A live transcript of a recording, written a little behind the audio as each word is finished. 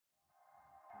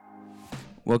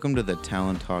Welcome to the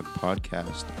Talent Talk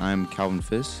podcast. I'm Calvin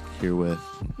Fisk here with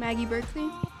Maggie Berkeley.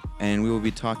 and we will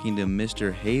be talking to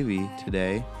Mr. Havey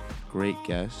today. Great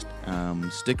guest.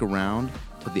 Stick around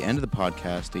to the end of the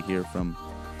podcast to hear from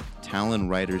talent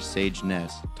writer Sage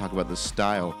Ness talk about the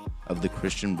style of the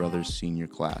Christian Brothers senior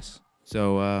class.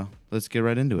 So let's get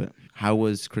right into it. How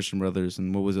was Christian Brothers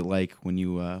and what was it like when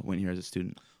you went here as a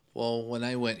student? Well, when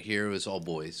I went here, it was all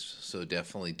boys, so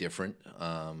definitely different.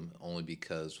 Only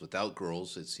because without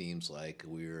girls, it seems like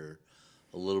we're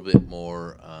a little bit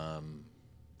more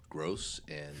gross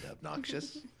and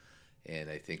obnoxious. And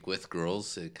I think with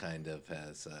girls, it kind of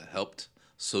has helped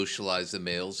socialize the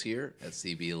males here at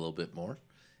CB a little bit more.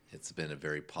 It's been a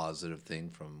very positive thing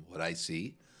from what I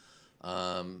see.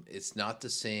 It's not the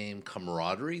same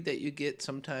camaraderie that you get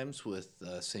sometimes with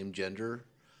same gender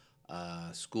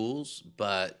schools,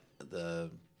 but the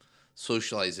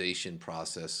socialization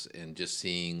process and just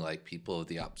seeing like people of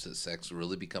the opposite sex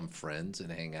really become friends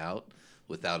and hang out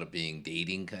without it being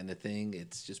dating kind of thing,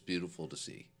 it's just beautiful to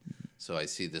see. So I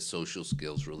see the social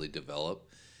skills really develop,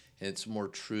 and it's more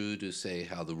true to say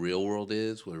how the real world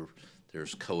is, where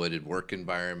there's co-ed work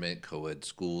environment, co-ed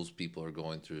schools people are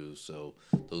going through, so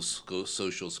those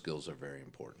social skills are very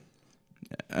important.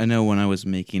 I know when I was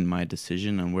making my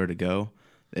decision on where to go,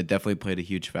 it definitely played a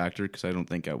huge factor because I don't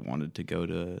think I wanted to go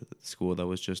to school that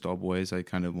was just all boys. I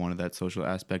kind of wanted that social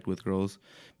aspect with girls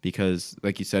because,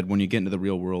 like you said, when you get into the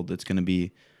real world, you're going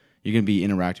to be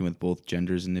interacting with both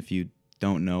genders, and if you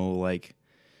don't know like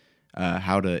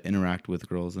how to interact with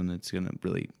girls, then it's going to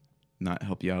really not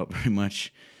help you out very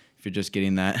much if you're just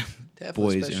getting that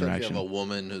Definitely, boys especially interaction. if you have a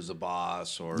woman who's a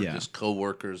boss or just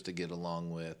coworkers to get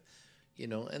along with,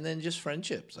 and then just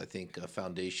friendships. I think a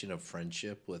foundation of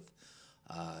friendship with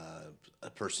a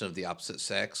person of the opposite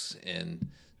sex, and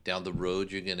down the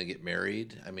road you're going to get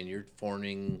married. I mean, you're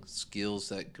forming skills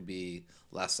that could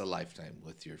last a lifetime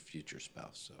with your future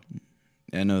spouse. So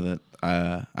I know that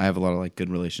I have a lot of like good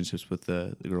relationships with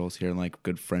the girls here and like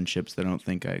good friendships that I don't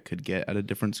think I could get at a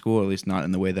different school, or at least not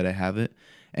in the way that I have it.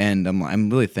 And I'm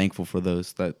really thankful for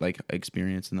those that like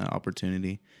experience and that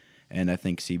opportunity. And I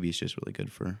think CB is just really good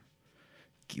for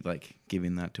like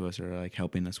giving that to us or like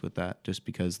helping us with that, just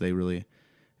because they really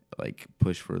like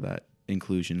push for that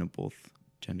inclusion of both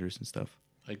genders and stuff.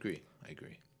 I agree.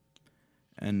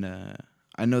 And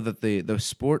I know that the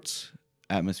sports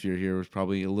atmosphere here was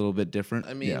probably a little bit different.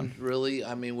 I mean, really,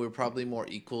 we're probably more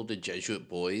equal to Jesuit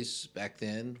boys back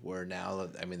then, where now,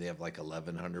 they have like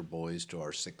 1,100 boys to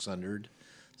our 600.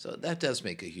 So that does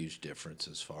make a huge difference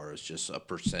as far as just a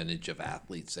percentage of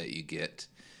athletes that you get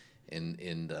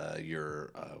in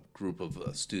your group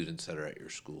of students that are at your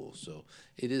school. So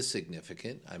it is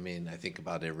significant. I think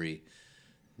about every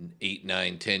 8,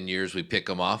 9, 10 years we pick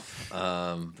them off,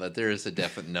 but there is a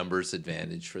definite numbers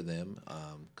advantage for them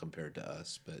compared to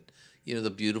us. But the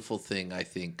beautiful thing I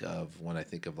think of when I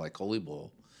think of like Holy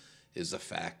Bowl is the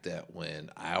fact that when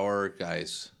our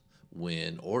guys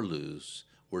win or lose,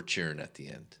 we're cheering at the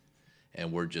end,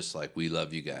 and we're just like, we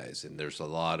love you guys, and there's a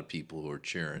lot of people who are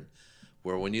cheering.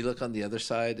 Where when you look on the other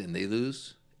side and they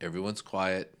lose, everyone's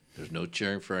quiet, there's no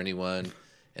cheering for anyone,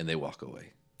 and they walk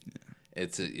away.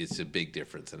 It's a big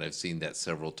difference, and I've seen that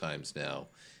several times now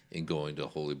in going to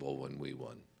Holy Bowl when we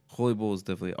won. Holy Bowl is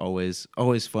definitely always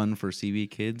fun for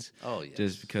CB kids. Oh, yes.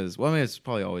 Just because, it's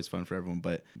probably always fun for everyone,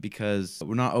 but because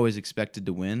we're not always expected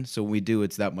to win, so when we do,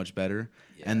 it's that much better.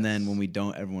 Yes. And then when we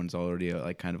don't, everyone's already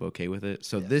like kind of okay with it.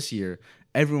 So this year,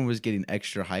 everyone was getting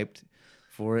extra hyped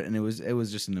for it, and it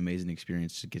was just an amazing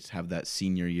experience to get to have that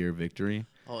senior year victory.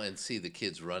 Oh, and see the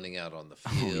kids running out on the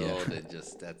field, and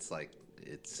just that's like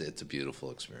it's a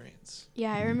beautiful experience.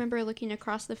 Yeah, I remember looking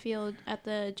across the field at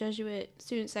the Jesuit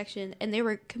student section, and they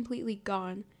were completely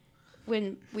gone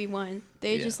when we won.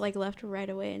 They just like left right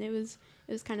away, and it was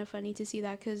kind of funny to see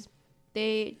that because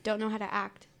they don't know how to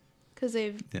act because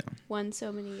they've won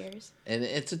so many years. And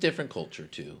it's a different culture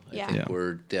too. I think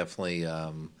we're definitely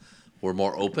we're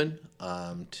more open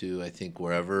to, I think,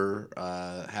 wherever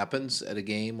happens at a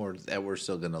game, or that we're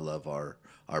still going to love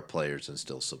our players and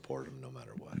still support them no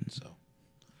matter what. So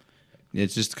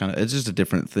it's just a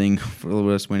different thing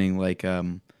for us winning. Like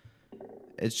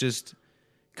it's just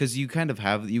because you kind of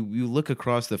have you look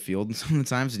across the field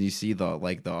sometimes and you see the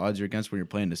odds you're against when you're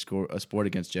playing a sport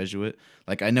against Jesuit.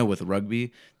 Like I know with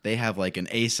rugby, they have like an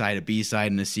A side, a B side,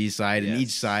 and a C side, and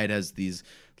each side has these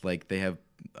like they have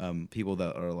people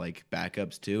that are like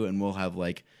backups too, and we'll have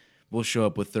like we'll show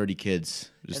up with 30 kids,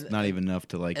 just not even enough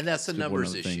to like. And that's a support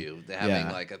numbers another thing. issue. They're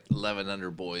having like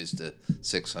 1,100 boys to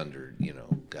 600,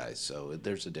 guys. So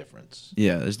there's a difference.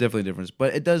 Yeah, there's definitely a difference,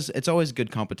 but it's always good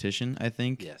competition. I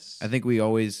think. Yes. I think we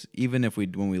always, even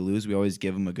when we lose, we always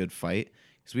give them a good fight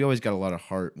because we always got a lot of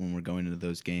heart when we're going into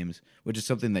those games, which is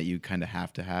something that you kind of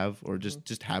have, or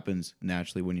just happens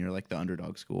naturally when you're like the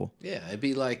underdog school. Yeah, it'd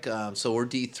be like so we're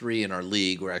D3 in our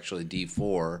league. We're actually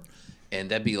D4. And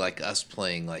that'd be like us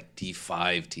playing like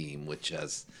D5 team, which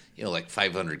has, like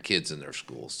 500 kids in their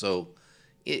school. So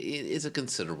it is a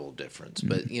considerable difference.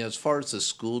 Mm-hmm. But, as far as the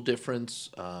school difference,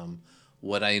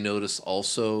 what I notice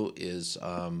also is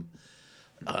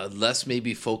less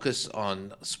maybe focus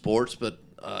on sports, but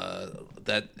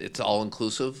that it's all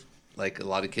inclusive. Like a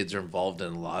lot of kids are involved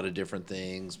in a lot of different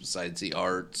things besides the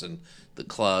arts and the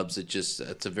clubs.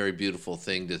 It's a very beautiful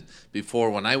thing. Before,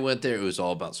 when I went there, it was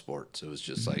all about sports. It was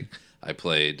just like, I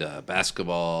played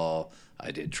basketball,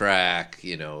 I did track,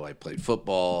 I played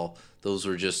football. Those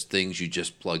were just things you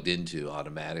just plugged into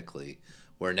automatically,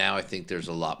 where now I think there's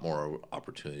a lot more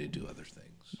opportunity to do other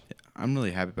things. Yeah, I'm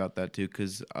really happy about that too,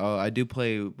 because I do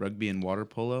play rugby and water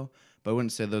polo, but I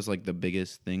wouldn't say those like the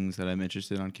biggest things that I'm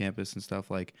interested in on campus and stuff.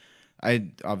 Like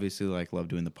I obviously like love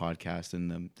doing the podcast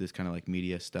and this kind of like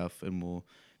media stuff, and we'll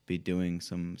be doing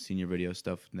some senior video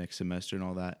stuff next semester and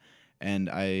all that.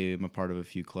 And I am a part of a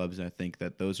few clubs, and I think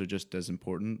that those are just as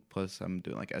important. Plus, I'm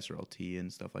doing like SRLT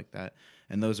and stuff like that.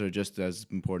 And those are just as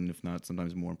important, if not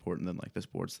sometimes more important than like the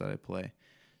sports that I play.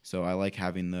 So I like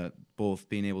having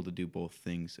being able to do both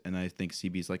things. And I think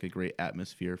CB is like a great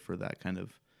atmosphere for that kind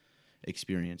of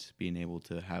experience, being able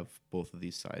to have both of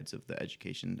these sides of the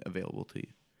education available to you.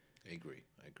 I agree.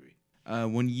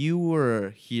 When you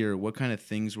were here, what kind of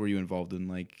things were you involved in?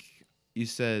 Like, you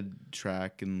said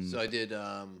track and... So I did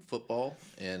football,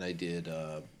 and I did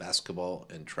basketball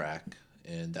and track,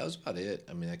 and that was about it.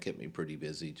 I mean, that kept me pretty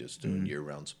busy just doing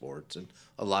year-round sports, and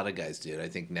a lot of guys did. I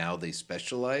think now they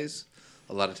specialize.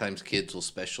 A lot of times kids will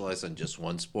specialize on just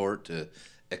one sport to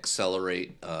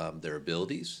accelerate their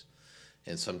abilities,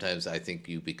 and sometimes I think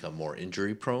you become more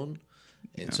injury-prone.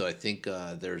 And so I think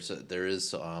there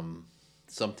is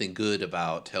something good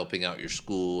about helping out your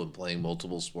school and playing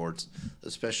multiple sports,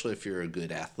 especially if you're a good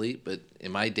athlete. But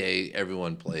in my day,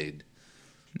 everyone played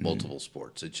multiple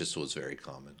sports. It just was very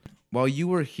common. While you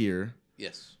were here,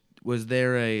 yes, was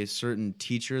there a certain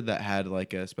teacher that had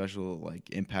like a special like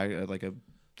impact,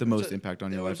 the most impact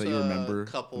on your life that you remember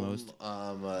the most?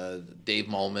 Dave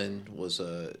Malman was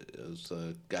a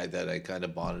guy that I kind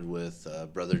of bonded with.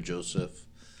 Brother Joseph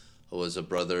was a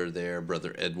brother there,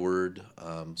 Brother Edward.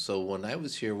 So when I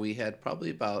was here, we had probably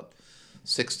about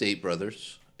 6 to 8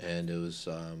 brothers, and it was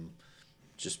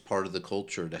just part of the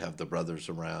culture to have the brothers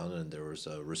around, and there was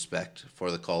a respect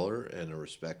for the caller and a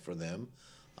respect for them.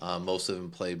 Most of them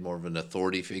played more of an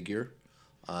authority figure.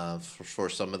 For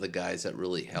some of the guys, that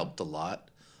really helped a lot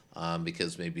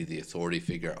because maybe the authority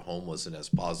figure at home wasn't as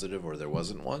positive or there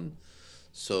wasn't one.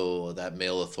 So that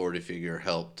male authority figure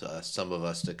helped some of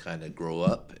us to kind of grow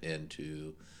up and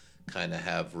to kind of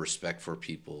have respect for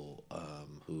people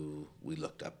who we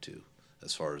looked up to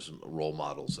as far as role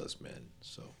models as men.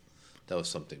 So that was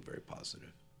something very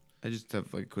positive. I just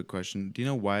have like a quick question. Do you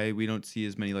know why we don't see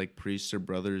as many like priests or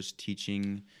brothers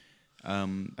teaching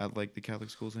at like the Catholic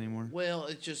schools anymore? Well,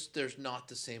 it's just there's not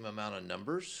the same amount of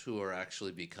numbers who are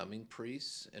actually becoming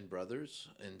priests and brothers.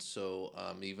 And so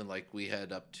even like we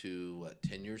had up to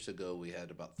 10 years ago, we had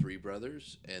about 3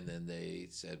 brothers. And then they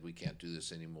said, we can't do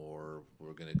this anymore.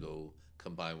 We're going to go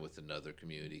combine with another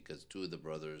community because 2 of the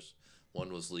brothers,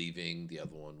 one was leaving, the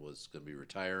other one was going to be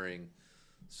retiring.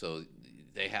 So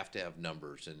they have to have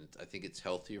numbers. And I think it's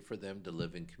healthier for them to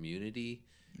live in community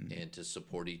and to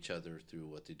support each other through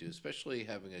what they do, especially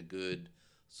having a good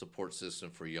support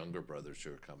system for younger brothers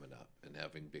who are coming up and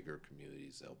having bigger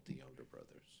communities help the younger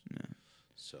brothers. Yeah.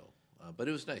 So, but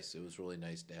it was nice. It was really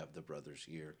nice to have the brothers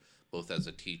here, both as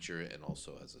a teacher and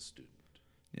also as a student.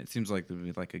 Yeah, it seems like it would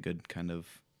be like a good kind of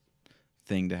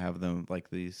thing to have them like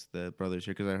the brothers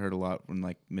here, because I heard a lot from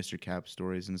like Mr. Cap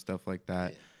stories and stuff like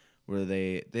that, where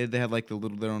they had like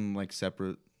their own like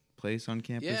separate place on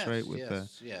campus, right?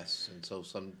 Yes. And so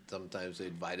sometimes they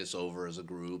invite us over as a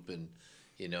group, and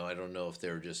I don't know if they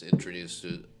were just introduced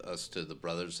to us to the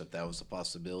brothers, if that was a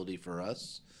possibility for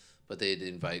us, but they'd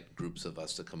invite groups of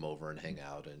us to come over and hang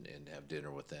out and have dinner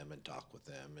with them and talk with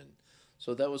them, and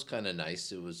so that was kind of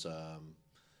nice. It was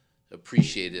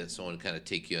appreciated that someone kind of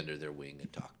take you under their wing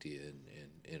and talk to you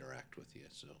and interact with you.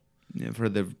 So. Yeah, I've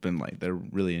heard they've been they're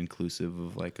really inclusive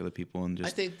of like other people and just.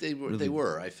 I think they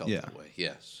were. I felt that way.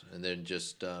 Yes, and then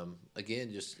just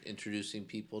again, just introducing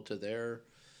people to their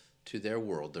to their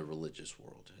world, their religious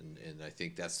world. And I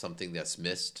think that's something that's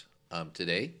missed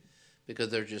today because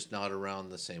they're just not around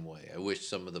the same way. I wish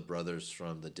some of the brothers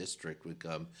from the district would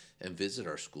come and visit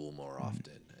our school more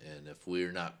often. And if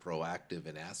we're not proactive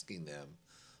in asking them,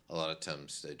 a lot of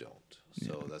times they don't.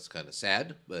 So that's kind of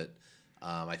sad, but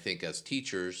I think as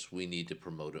teachers, we need to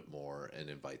promote it more and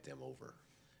invite them over.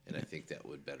 And I think that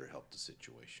would better help the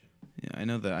situation. Yeah, I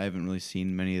know that I haven't really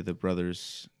seen many of the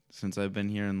brothers since I've been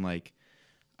here, and like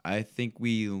I think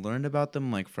we learned about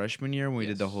them like freshman year when we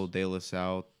did the whole De La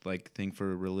Salle like thing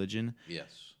for religion.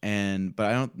 Yes. But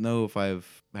I don't know if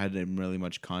I've had really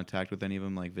much contact with any of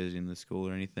them, like visiting the school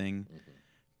or anything. Mm-hmm.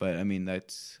 But I mean, I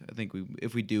think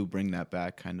if we do bring that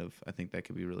back, kind of, I think that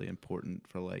could be really important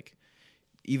for like,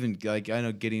 even like I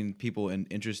know getting people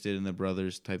interested in the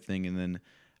brothers type thing, and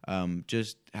then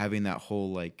just having that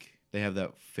whole like they have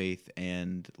that faith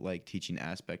and like teaching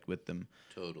aspect with them.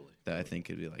 Totally. That I think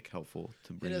could be like helpful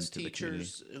to bring and as into the community.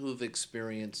 teachers who've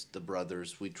experienced the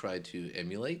brothers, we try to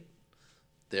emulate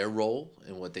their role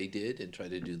and what they did, and try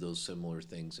to do those similar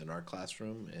things in our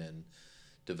classroom and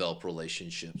develop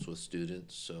relationships with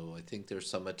students. So I think there's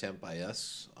some attempt by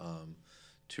us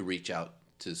to reach out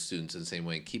to students in the same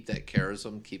way and keep that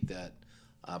charism, keep that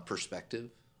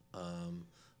perspective,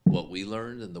 what we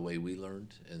learned and the way we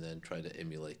learned, and then try to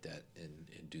emulate that and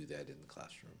do that in the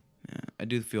classroom. Yeah, I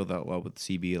do feel that a lot with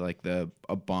CB, like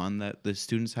a bond that the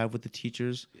students have with the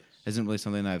teachers isn't really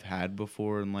something that I've had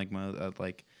before in like my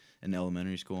like in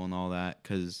elementary school and all that,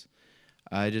 because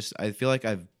I feel like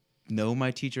I've know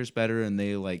my teachers better and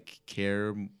they like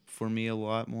care for me a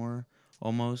lot more,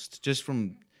 almost just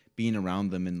from being around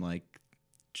them and like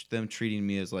them treating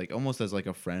me as like almost as like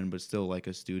a friend but still like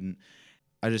a student.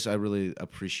 I really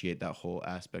appreciate that whole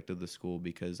aspect of the school,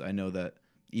 because I know that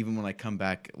even when I come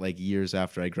back like years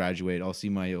after I graduate, I'll see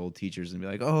my old teachers and be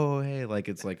like, oh, hey, like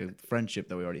it's like a friendship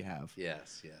that we already have.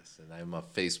 Yes. And I'm a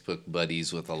Facebook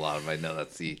buddies with a lot of, I know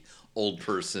that's the old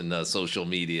person social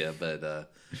media, but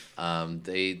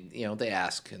they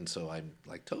ask. And so I'm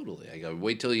like, totally. I go,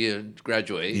 wait till you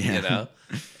graduate,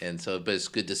 And so, but it's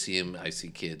good to see them. I see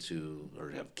kids who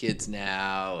have kids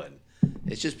now, and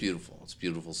it's just beautiful. It's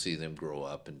beautiful to see them grow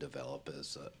up and develop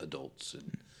as adults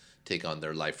and take on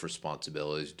their life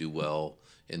responsibilities, do well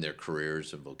in their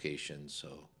careers and vocations.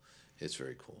 So it's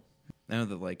very cool. I know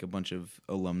that like a bunch of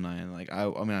alumni and like I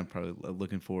mean I'm probably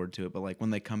looking forward to it, but like when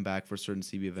they come back for certain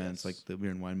CB events, like the beer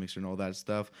and wine mixer and all that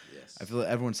stuff, I feel like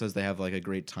everyone says they have like a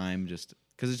great time just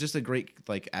because it's just a great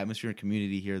like atmosphere and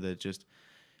community here that just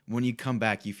when you come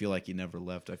back you feel like you never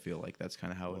left. I feel like that's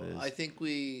kind of how it is. I think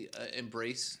we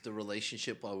embrace the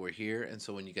relationship while we're here, and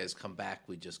so when you guys come back,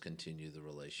 we just continue the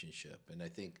relationship. And I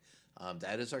think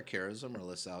that is our charism, our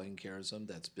LaSallian charism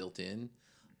that's built in,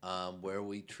 where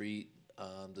we treat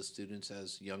the students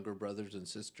as younger brothers and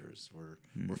sisters.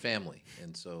 We're family,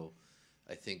 and so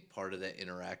I think part of that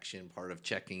interaction, part of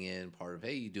checking in, part of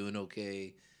hey, you doing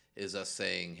okay, is us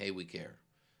saying hey, we care,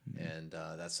 and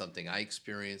that's something I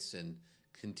experienced, and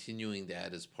continuing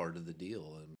that as part of the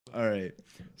deal. All right,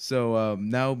 so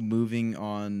now moving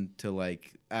on to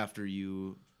like after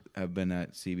you have been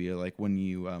at CB, or like when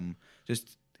you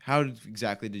just how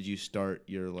exactly did you start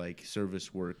your like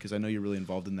service work? Because I know you're really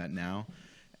involved in that now.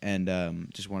 And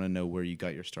just want to know where you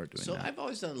got your start doing that. So I've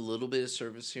always done a little bit of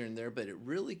service here and there, but it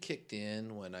really kicked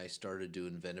in when I started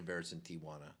doing Veneveras in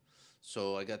Tijuana.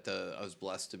 So I was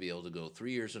blessed to be able to go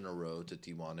 3 years in a row to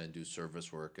Tijuana and do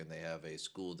service work, and they have a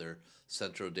school there,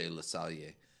 Centro de La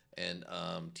Salle, and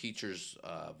teachers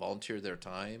volunteer their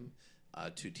time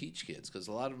to teach kids, because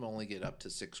a lot of them only get up to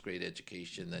 6th grade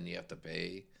education, then you have to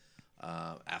pay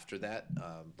after that,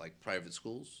 like private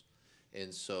schools.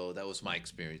 And so that was my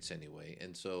experience anyway.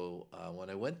 And so when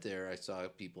I went there, I saw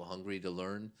people hungry to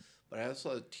learn, but I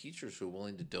also saw teachers who were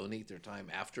willing to donate their time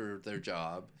after their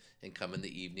job and come in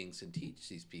the evenings and teach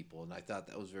these people. And I thought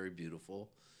that was very beautiful.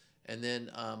 And then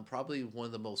probably one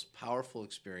of the most powerful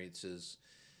experiences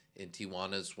in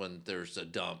Tijuana is when there's a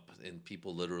dump and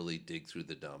people literally dig through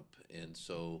the dump. And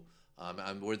so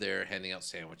we're there handing out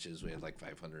sandwiches. We had like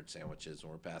 500 sandwiches,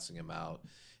 and we're passing them out.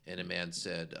 And a man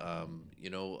said, I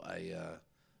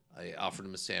offered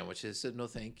him a sandwich. He said, no,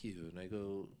 thank you. And I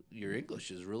go, your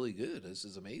English is really good. This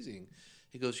is amazing.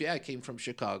 He goes, yeah, I came from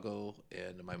Chicago,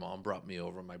 and my mom brought me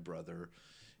over, my brother.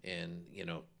 And,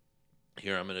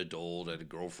 here I'm an adult, I had a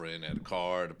girlfriend, I had a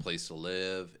car, I had a place to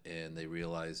live. And they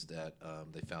realized that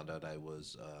they found out I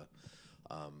was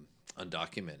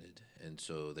undocumented. And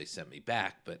so they sent me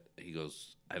back. But he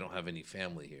goes, I don't have any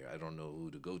family here. I don't know who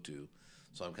to go to.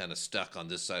 So I'm kind of stuck on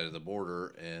this side of the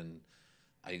border, and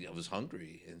I was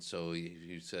hungry. And so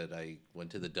he said I went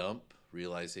to the dump,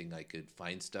 realizing I could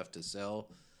find stuff to sell,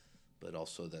 but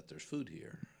also that there's food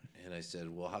here. And I said,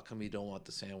 well, how come you don't want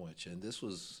the sandwich? And this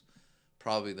was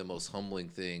probably the most humbling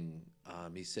thing.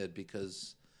 He said,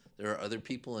 because there are other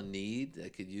people in need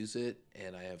that could use it,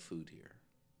 and I have food here.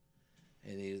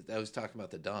 And I was talking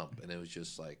about the dump, and it was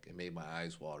just like, it made my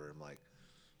eyes water. I'm like,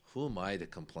 who am I to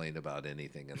complain about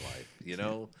anything in life? You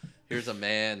know, here's a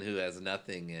man who has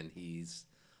nothing, and he's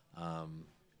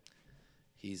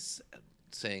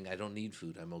saying, I don't need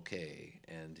food, I'm okay.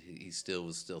 And he still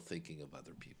was still thinking of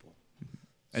other people.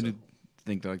 I do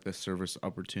think that, like, the service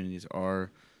opportunities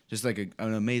are just like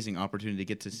an amazing opportunity to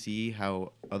get to see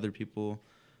how other people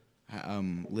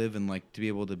live, and like to be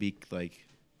able to be like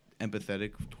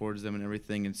empathetic towards them and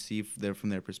everything, and see from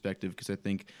their perspective, because I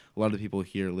think a lot of people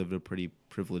here live a pretty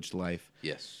privileged life.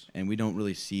 Yes. And we don't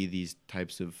really see these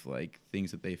types of like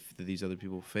things that these other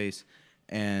people face,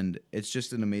 and it's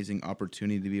just an amazing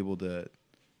opportunity to be able to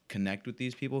connect with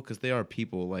these people, because they are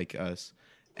people like us,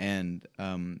 and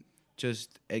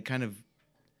just it kind of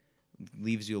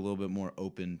leaves you a little bit more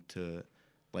open to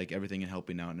like everything and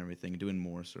helping out and everything, doing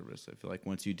more service. I feel like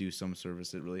once you do some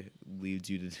service, it really leads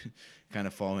you to kind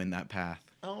of following that path.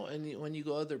 Oh, and when you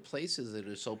go other places, it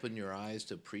just open your eyes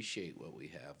to appreciate what we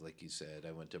have. Like you said,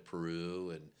 I went to Peru,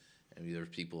 and there's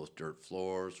people with dirt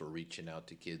floors or reaching out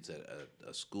to kids at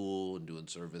a school and doing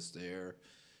service there.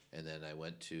 And then I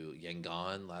went to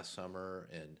Yangon last summer,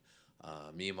 and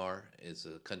Myanmar is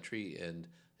a country, and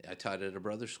I taught at a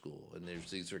brother school. And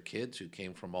these are kids who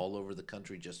came from all over the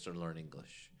country just to learn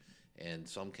English. And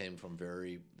some came from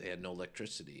they had no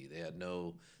electricity.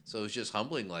 So it was just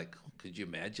humbling. Like, could you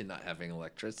imagine not having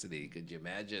electricity? Could you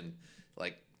imagine,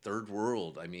 like, third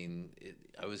world? I mean,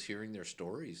 I was hearing their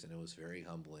stories, and it was very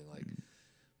humbling. Like,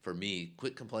 for me,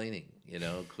 quit complaining,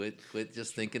 quit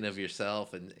just thinking of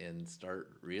yourself, and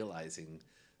start realizing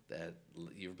that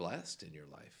you're blessed in your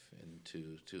life, and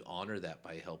to honor that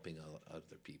by helping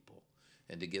other people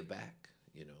and to give back,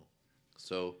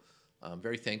 So I'm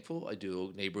very thankful. I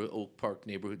do Oak Park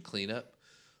neighborhood cleanup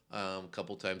a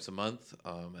couple times a month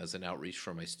as an outreach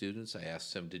for my students. I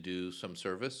ask them to do some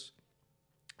service,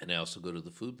 and I also go to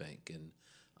the food bank.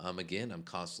 And again, I'm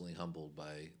constantly humbled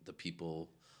by the people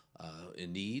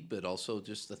in need, but also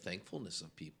just the thankfulness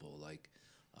of people. Like,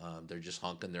 they're just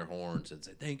honking their horns and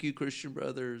say, "Thank you, Christian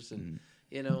Brothers." And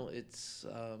it's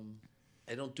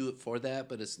I don't do it for that,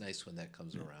 but it's nice when that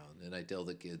comes around. And I tell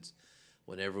the kids,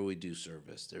 whenever we do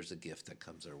service, there's a gift that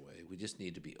comes our way. We just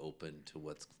need to be open to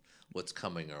what's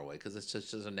coming our way, because it's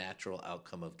just a natural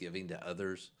outcome of giving to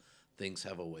others. Things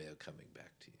have a way of coming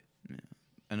back to you. Yeah,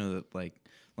 I know that like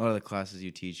a lot of the classes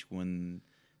you teach, when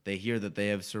they hear that they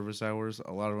have service hours,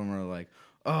 a lot of them are like,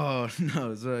 "Oh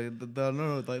no, sorry,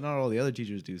 no, like not all the other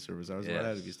teachers do service hours. Yes, I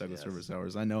had to be stuck with service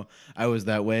hours." I know I was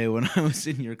that way when I was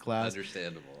in your class.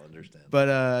 Understandable. But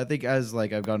I think as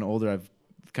like I've gotten older, I've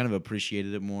kind of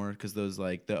appreciated it more, because those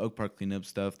like the Oak Park cleanup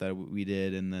stuff that we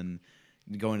did, and then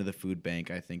going to the food bank,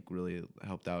 I think really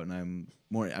helped out. And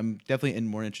I'm definitely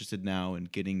more interested now in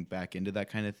getting back into that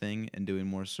kind of thing and doing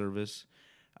more service.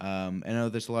 I know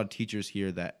there's a lot of teachers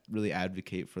here that really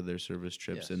advocate for their service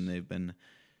trips, and they've been,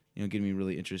 getting me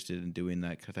really interested in doing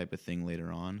that type of thing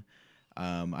later on.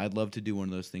 I'd love to do one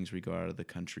of those things where we go out of the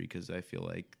country, because I feel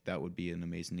like that would be an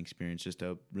amazing experience, just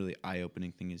a really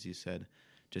eye-opening thing, as you said,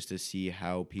 just to see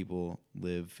how people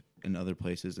live in other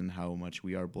places and how much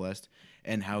we are blessed,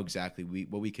 and how exactly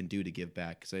what we can do to give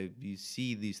back. Because you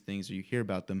see these things, or you hear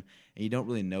about them, and you don't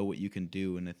really know what you can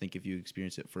do. And I think if you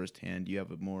experience it firsthand, you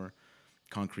have a more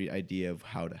concrete idea of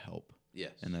how to help.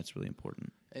 Yes. And that's really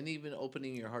important. And even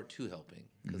opening your heart to helping.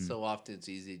 Because so often it's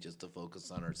easy just to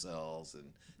focus on ourselves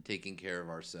and taking care of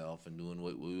ourselves and doing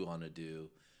what we want to do.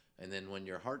 And then when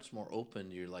your heart's more open,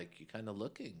 you're kind of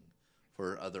looking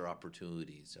for other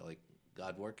opportunities. You're like,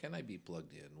 God, where can I be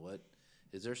plugged in? What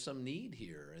is there some need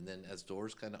here? And then as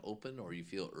doors kind of open, or you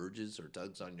feel urges or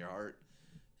tugs on your heart,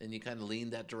 then you kind of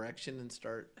lean that direction and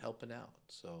start helping out.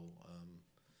 So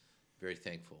very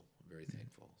thankful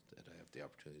that I have the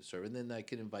opportunity to serve. And then I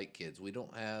can invite kids. We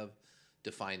don't have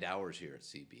defined hours here at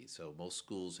CB. So most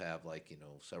schools have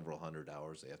several hundred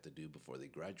hours they have to do before they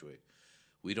graduate.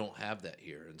 We don't have that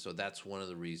here. And so that's one of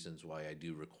the reasons why I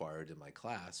do require it in my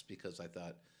class, because I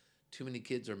thought too many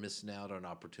kids are missing out on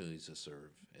opportunities to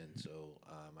serve. And so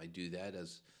I do that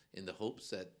as in the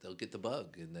hopes that they'll get the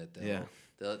bug, and that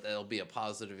that'll be a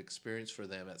positive experience for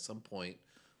them at some point,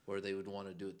 where they would want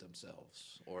to do it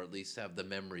themselves, or at least have the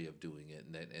memory of doing it,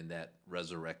 and that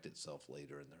resurrect itself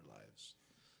later in their lives.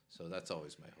 So that's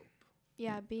always my hope.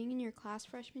 Yeah, being in your class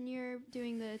freshman year,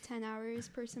 doing the 10 hours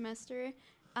per semester,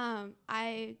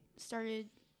 I started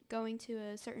going to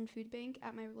a certain food bank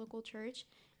at my local church,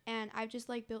 And I've just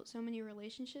like built so many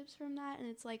relationships from that, and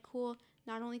it's like cool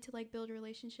not only to like build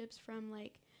relationships from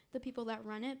like the people that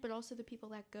run it, but also the people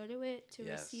that go to it to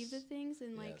receive the things,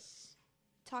 and like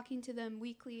talking to them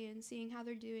weekly and seeing how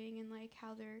they're doing and like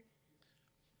how they're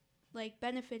like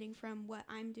benefiting from what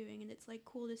I'm doing. And it's like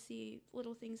cool to see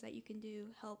little things that you can do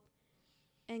help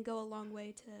and go a long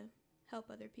way to help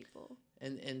other people.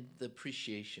 And the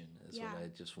appreciation is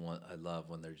what I love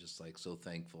when they're just like so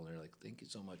thankful. And they're like, thank you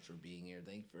so much for being here.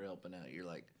 Thank you for helping out. You're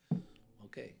like,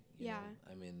 okay. You know?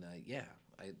 I mean,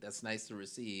 that's nice to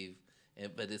receive.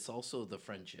 But it's also the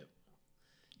friendship.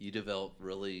 You develop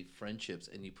really friendships,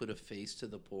 and you put a face to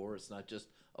the poor. It's not just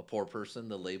a poor person,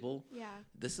 the label. Yeah.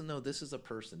 This is a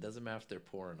person. Doesn't matter if they're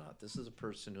poor or not. This is a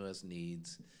person who has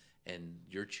needs, and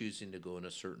you're choosing to go in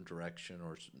a certain direction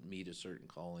or meet a certain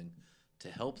calling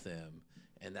to help them.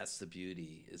 And that's the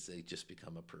beauty, is they just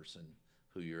become a person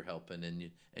who you're helping,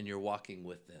 and you're walking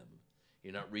with them.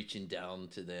 You're not reaching down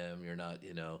to them. You're not,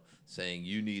 saying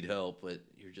you need help, but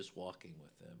you're just walking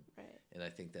with them. Right. And I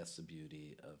think that's the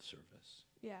beauty of service.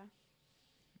 Yeah.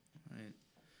 Right.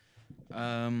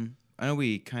 I know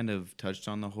we kind of touched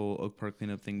on the whole Oak Park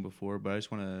cleanup thing before, but I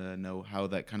just want to know how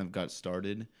that kind of got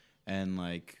started and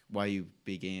like why you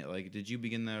began. Like, did you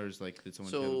begin that, or did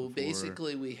someone? So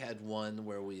basically, we had one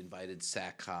where we invited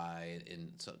Sac High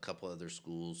and a couple other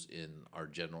schools in our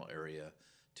general area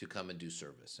to come and do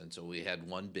service, and so we had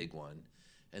one big one,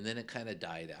 and then it kind of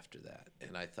died after that.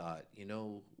 And I thought,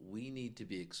 we need to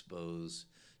be exposed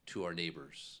to our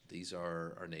neighbors. These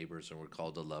are our neighbors, and we're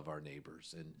called to love our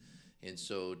neighbors. And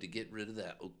so to get rid of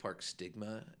that Oak Park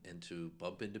stigma and to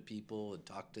bump into people and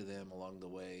talk to them along the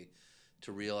way,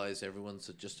 to realize everyone's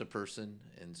just a person.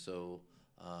 And so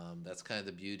that's kind of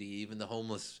the beauty. Even the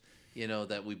homeless,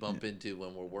 that we bump into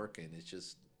when we're working,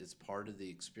 it's part of the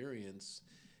experience,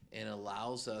 and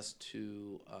allows us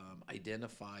to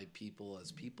identify people,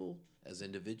 as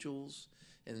individuals.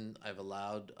 And I've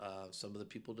allowed some of the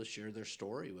people to share their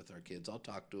story with our kids. I'll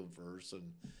talk to them first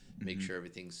and make sure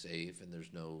everything's safe and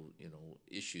there's no,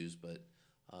 issues. But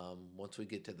once we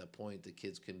get to that point, the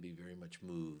kids can be very much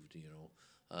moved.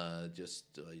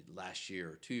 Just last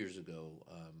year, 2 years ago,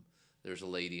 there's a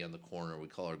lady on the corner. We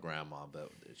call her Grandma,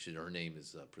 but her name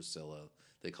is Priscilla.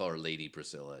 They call her Lady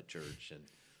Priscilla at church. And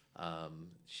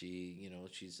she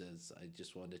says, I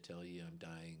just wanted to tell you I'm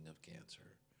dying of cancer.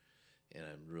 And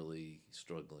I'm really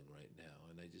struggling right now.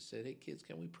 And I just said, hey, kids,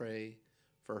 can we pray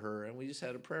for her? And we just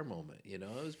had a prayer moment. It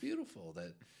was beautiful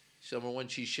that, number one,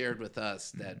 she shared with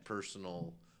us that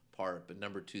personal part, but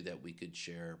number two, that we could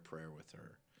share prayer with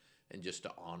her and just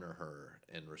to honor her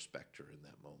and respect her in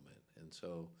that moment. And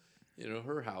so,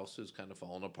 her house is kind of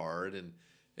falling apart, and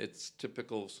it's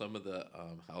typical of some of the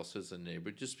houses in the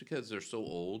neighborhood just because they're so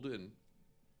old, and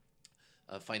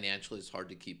financially it's hard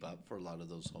to keep up for a lot of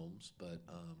those homes. But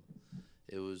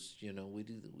it was,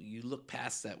 you look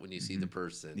past that when you see the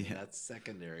person. Yeah. And that's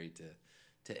secondary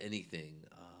to anything.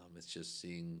 It's just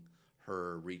seeing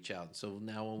her reach out. So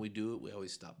now when we do it, we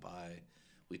always stop by.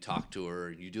 We talk to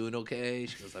her. You doing okay?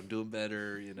 She goes, I'm doing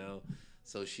better,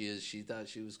 So she thought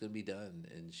she was going to be done,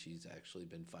 and she's actually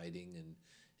been fighting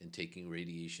and taking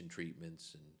radiation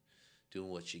treatments and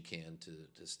doing what she can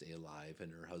to stay alive.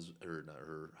 And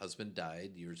her husband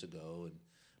died years ago, and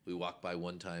we walked by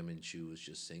one time and she was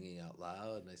just singing out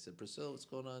loud. And I said, Priscilla, what's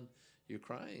going on? You're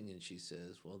crying. And she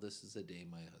says, well, this is the day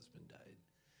my husband died.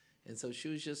 And so she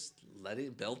was just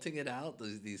belting it out,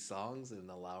 these songs, and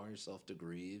allowing herself to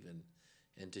grieve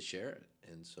and to share it.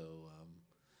 And so,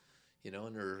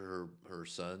 and her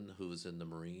son, who was in the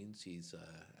Marines, he's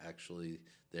actually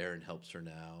there and helps her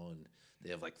now. And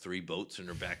they have like 3 boats in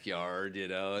her backyard,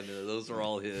 and those are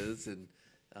all his. And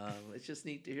it's just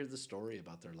neat to hear the story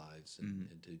about their lives and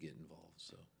to get involved.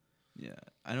 So, yeah,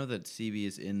 I know that CB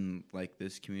is in like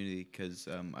this community because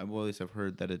I've always have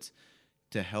heard that it's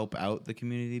to help out the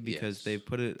community because they've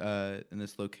put it in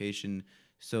this location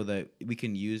so that we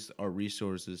can use our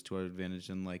resources to our advantage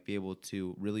and like be able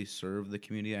to really serve the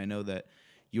community. I know that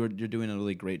you're doing a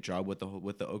really great job with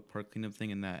the Oak Park cleanup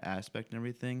thing and that aspect and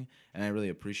everything, and I really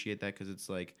appreciate that because it's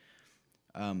like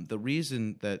the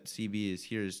reason that CB is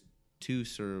here is to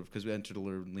serve, because we entered to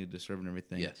learn, lead to serve and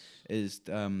everything. Yes. Is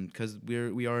because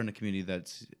we are in a community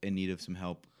that's in need of some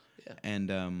help. Yeah.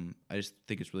 And I just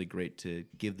think it's really great to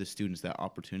give the students that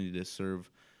opportunity to serve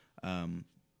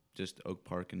just Oak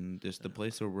Park and just the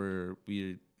place where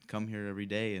we come here every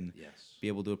day and be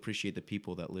able to appreciate the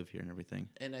people that live here and everything.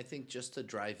 And I think just to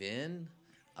drive in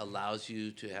allows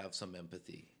you to have some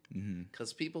empathy.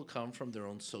 Because people come from their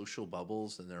own social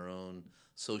bubbles and their own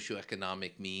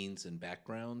socioeconomic means and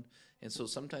background. And so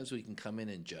sometimes we can come in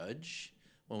and judge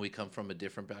when we come from a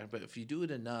different background. But if you do it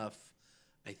enough,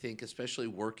 I think, especially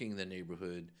working in the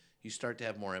neighborhood, you start to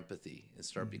have more empathy and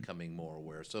start becoming more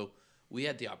aware. So we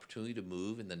had the opportunity to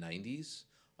move in the 90s.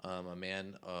 A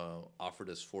man offered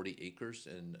us 40 acres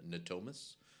in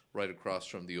Natomas, right across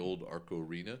from the old Arco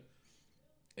Arena.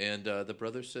 And the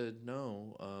brother said,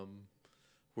 no,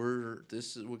 we're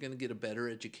going to get a better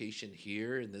education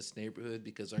here in this neighborhood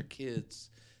because our kids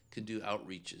can do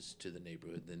outreaches to the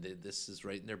neighborhood. And this is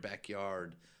right in their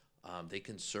backyard. They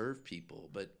can serve people,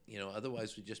 but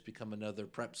otherwise we just become another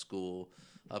prep school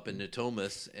up in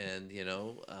Natomas, and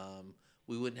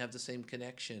we wouldn't have the same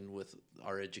connection with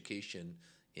our education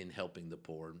in helping the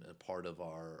poor, and a part of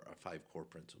our 5 core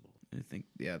principles. I think,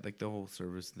 yeah, like the whole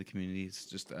service to the community is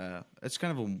just it's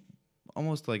kind of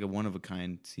almost like a one of a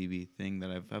kind CB thing that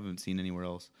I haven't seen anywhere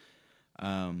else.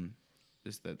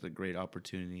 Just that's a great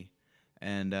opportunity,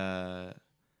 and I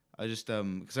just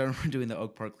because I remember doing the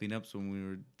Oak Park cleanups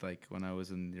when I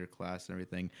was in your class and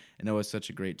everything, and it was such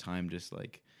a great time. Just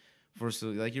like first,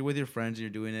 like you're with your friends and you're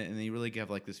doing it, and then you really have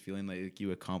like this feeling like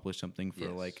you accomplished something for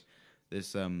like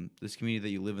this community that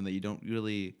you live in that you don't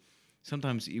really.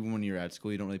 Sometimes even when you're at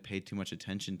school, you don't really pay too much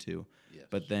attention to,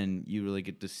 but then you really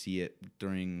get to see it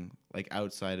during like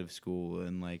outside of school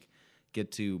and like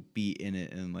get to be in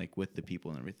it and like with the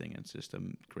people and everything. It's just a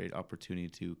great opportunity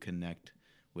to connect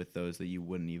with those that you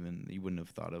wouldn't have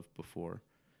thought of before,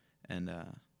 and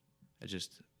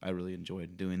I really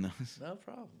enjoyed doing those. No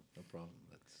problem. That's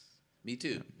me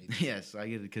too. Me too. Yes, I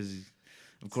get it because,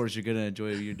 of course, you're gonna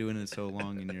enjoy it. You're doing it so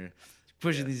long, and you're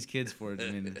pushing these kids for it.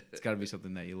 I mean, it's got to be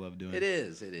something that you love doing. It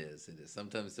is.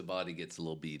 Sometimes the body gets a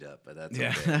little beat up, but that's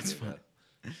okay. That's fine.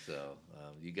 So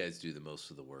you guys do the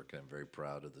most of the work, and I'm very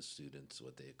proud of the students,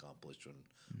 what they accomplish when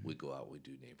we go out, we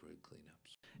do neighborhood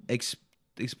cleanups.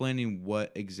 Explaining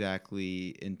what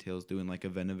exactly entails doing like a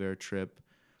Venever trip.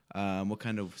 What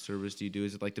kind of service do you do?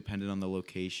 Is it like dependent on the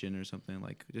location or something?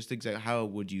 Like just how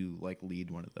would you like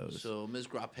lead one of those? So Ms.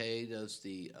 Grappe does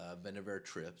the Venever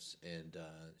trips, and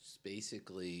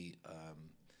basically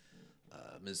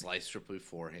Ms. Lystrup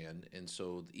beforehand. And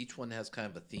so each one has kind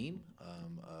of a theme,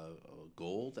 a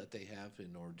goal that they have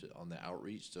in order on the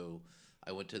outreach. So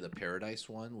I went to the Paradise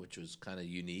one, which was kind of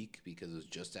unique because it was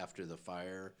just after the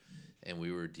fire, and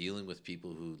we were dealing with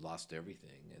people who lost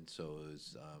everything. And so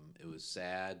it was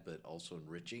sad, but also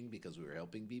enriching because we were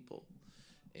helping people.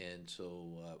 And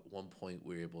so at one point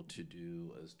we were able to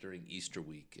do, it was during Easter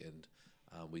week, and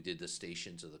we did the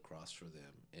Stations of the Cross for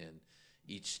them. And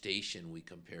each station we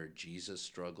compared Jesus'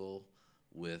 struggle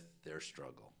with their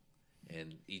struggle.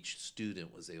 And each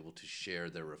student was able to share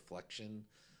their reflection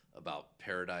about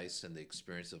paradise and the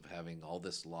experience of having all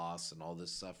this loss and all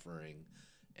this suffering,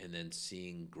 and then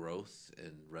seeing growth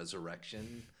and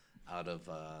resurrection out of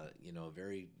a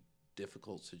very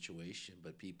difficult situation.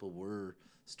 But people were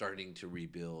starting to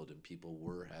rebuild, and people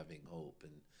were having hope,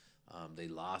 and they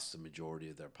lost the majority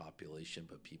of their population,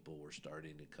 but people were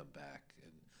starting to come back.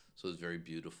 And so it was very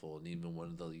beautiful. And even one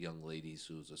of the young ladies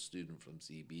who was a student from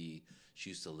CB, she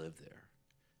used to live there.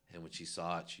 And when she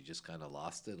saw it, she just kind of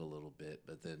lost it a little bit,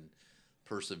 but then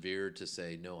persevered to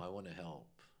say, no, I want to help.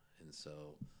 And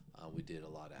so we did a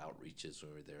lot of outreaches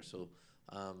when we were there. So,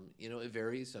 it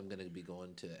varies. I'm going to be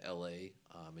going to LA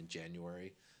in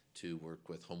January to work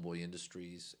with Homeboy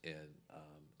Industries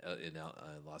and in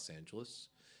Los Angeles.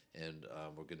 And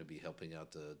we're going to be helping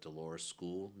out the Dolores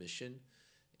School mission.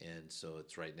 And so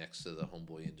it's right next to the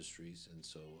Homeboy Industries. And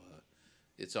so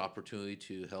it's an opportunity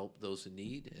to help those in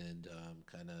need and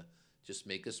kind of just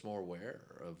make us more aware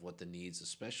of what the needs,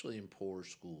 especially in poor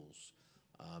schools,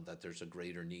 that there's a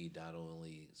greater need not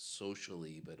only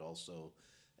socially but also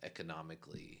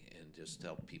economically, and just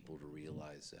help people to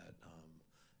realize that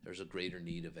there's a greater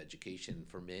need of education.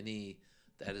 For many,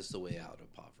 that is the way out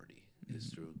of poverty, is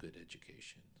through a good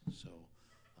education. So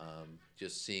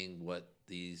just seeing what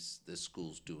this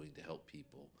school's doing to help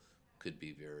people could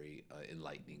be very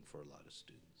enlightening for a lot of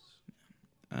students.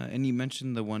 And you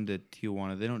mentioned the one to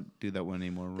Tijuana. They don't do that one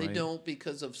anymore, right? They don't,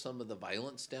 because of some of the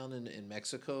violence down in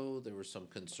Mexico. There was some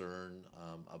concern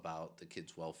about the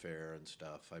kids' welfare and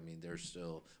stuff. I mean,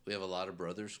 we have a lot of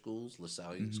brother schools,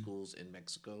 LaSallian schools in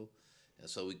Mexico. And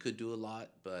so we could do a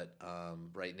lot, but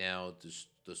right now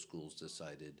the schools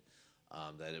decided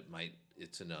that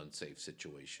it's an unsafe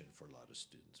situation for a lot of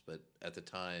students. But at the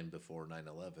time, before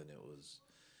 9/11, it was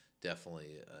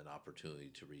definitely an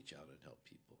opportunity to reach out and help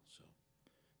people. So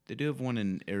they do have one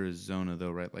in Arizona,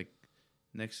 though, right? Like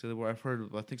next to the border.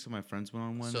 I think some of my friends went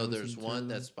on one. So there's one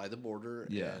that's by the border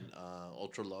in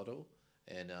Ultra Lodo,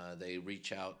 and they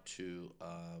reach out to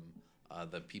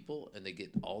the people, and they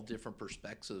get all different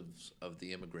perspectives of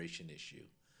the immigration issue.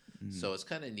 So it's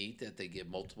kind of neat that they give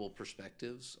multiple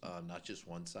perspectives, not just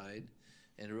one side,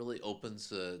 and it really opens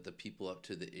the people up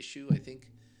to the issue. I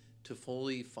think to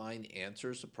fully find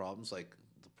answers to problems like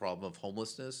the problem of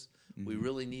homelessness, we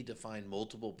really need to find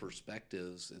multiple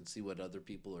perspectives and see what other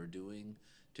people are doing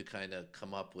to kind of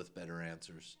come up with better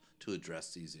answers to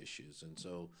address these issues. And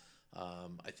so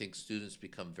I think students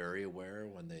become very aware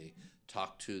when they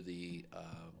talk to the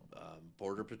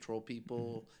Border Patrol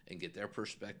people and get their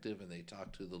perspective, and they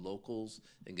talk to the locals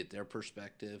and get their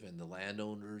perspective, and the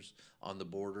landowners on the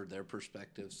border, their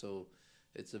perspective. So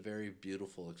it's a very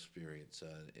beautiful experience,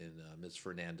 and Ms.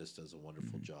 Fernandez does a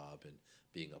wonderful job in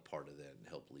being a part of that and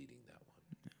help leading that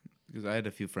one. Because I had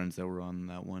a few friends that were on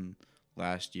that one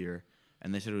last year,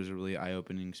 and they said it was a really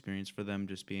eye-opening experience for them,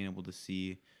 just being able to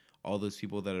see all those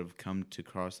people that have come to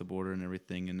cross the border and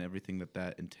everything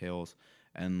that entails,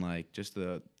 and like just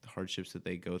the hardships that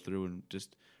they go through, and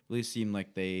just really seemed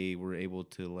like they were able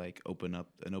to like open up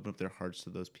their hearts to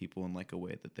those people in like a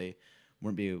way that they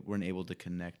weren't able to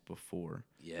connect before.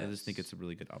 Yes. I just think it's a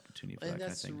really good opportunity for And that kind of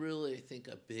that's thing. really, I think,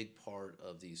 a big part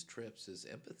of these trips is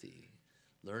empathy,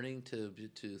 learning to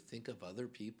think of other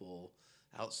people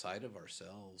outside of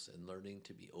ourselves and learning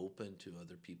to be open to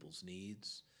other people's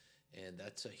needs. And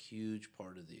that's a huge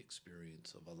part of the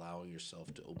experience of allowing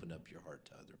yourself to open up your heart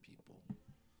to other people.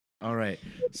 All right.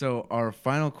 So our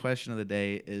final question of the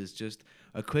day is just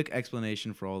a quick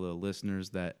explanation for all the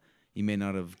listeners that you may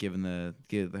not have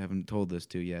haven't told this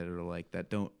to yet, or like that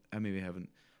maybe haven't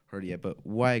heard it yet. But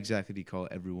why exactly do you call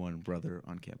everyone brother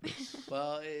on campus?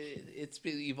 Well, it's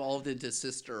been evolved into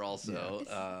sister also.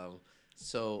 Yeah.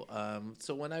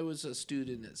 So when I was a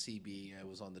student at CB, I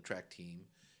was on the track team,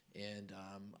 and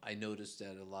I noticed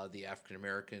that a lot of the African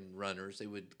American runners, they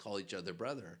would call each other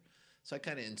brother. So I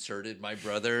kind of inserted my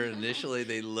brother. Initially,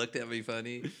 they looked at me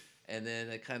funny, and then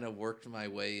I kind of worked my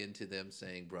way into them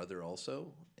saying brother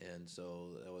also. And so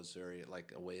that was very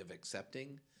like a way of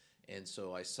accepting. And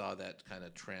so I saw that kind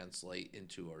of translate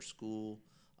into our school,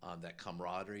 that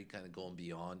camaraderie kind of going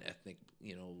beyond ethnic,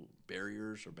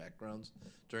 barriers or backgrounds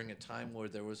during a time where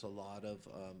there was a lot of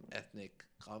ethnic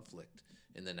conflict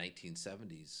in the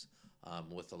 1970s,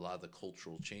 with a lot of the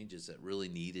cultural changes that really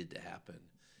needed to happen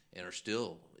and are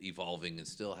still evolving and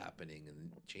still happening, and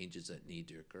changes that need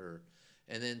to occur.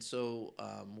 And then so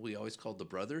we always called the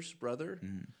brothers brother.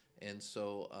 And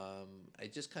so I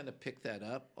just kind of picked that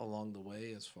up along the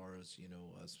way as far as,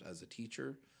 as a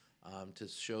teacher, to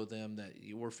show them that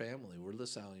we're family. We're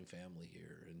LaSallian family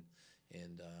here.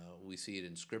 And we see it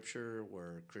in Scripture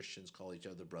where Christians call each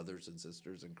other brothers and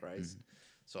sisters in Christ.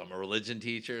 So I'm a religion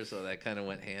teacher, so that kind of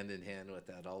went hand in hand with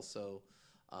that also.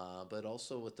 But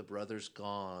also with the brothers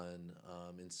gone,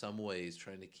 in some ways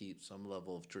trying to keep some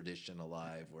level of tradition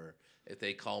alive, where if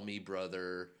they call me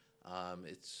brother,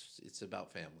 it's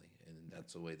about family, and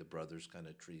that's the way the brothers kind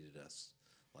of treated us,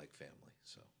 like family.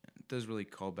 So It does really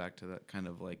call back to that kind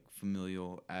of like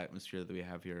familial atmosphere that we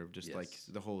have here, of just Yes. like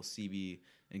the whole CB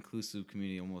inclusive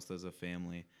community almost as a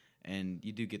family, and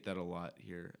you do get that a lot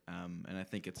here, and I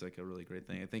think it's like a really great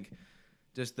thing. I think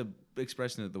just the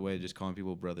expression of the way just calling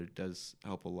people brother does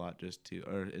help a lot,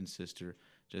 and sister,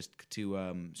 just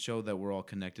to show that we're all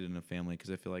connected in a family,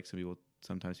 because I feel like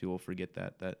sometimes people forget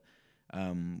that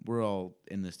we're all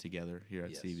in this together here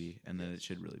at Yes. CB, and then it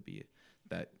should really be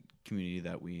that community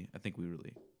that I think we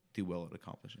really do well at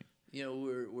accomplishing.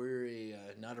 We're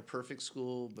not a perfect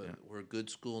school, but Yeah. we're a good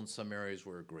school. In some areas,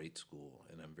 we're a great school,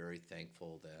 and I'm very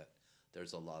thankful that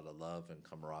there's a lot of love and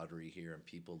camaraderie here, and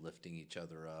people lifting each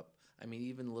other up. I mean,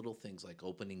 even little things like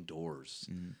opening doors.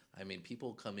 I mean,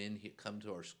 people come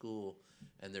to our school,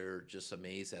 and they're just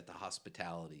amazed at the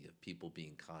hospitality of people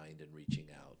being kind and reaching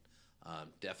out.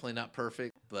 Definitely not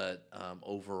perfect, but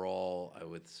overall, I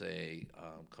would say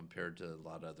compared to a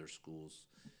lot of other schools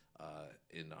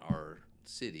in our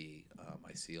city,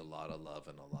 I see a lot of love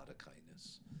and a lot of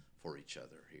kindness for each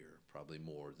other here, probably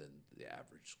more than the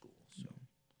average school. So,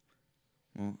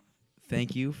 Well,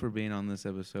 thank you for being on this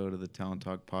episode of the Talent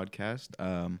Talk podcast.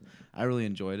 I really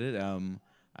enjoyed it.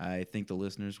 I think the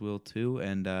listeners will too,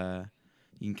 and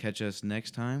you can catch us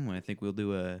next time when I think we'll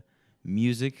do a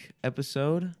music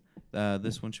episode.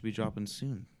 This one should be dropping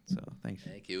soon. So thanks.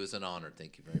 thank you. It was an honor.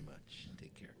 Thank you very much.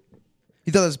 Take care.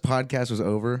 You thought this podcast was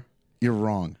over? You're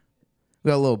wrong. We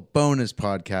got a little bonus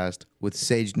podcast with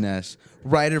Sage Ness,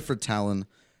 writer for Talon,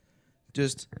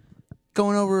 just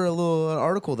going over a little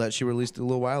article that she released a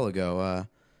little while ago.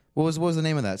 What was the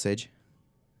name of that, Sage?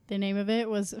 The name of it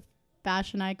was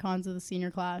Fashion Icons of the Senior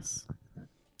Class.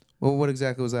 Well, what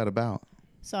exactly was that about?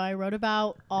 So I wrote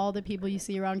about all the people you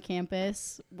see around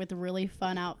campus with really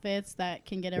fun outfits that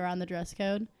can get around the dress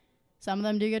code. Some of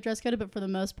them do get dress coded, but for the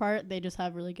most part, they just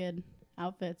have really good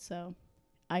outfits. So,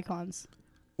 icons.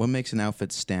 What makes an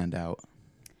outfit stand out?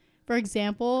 For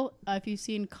example, if you've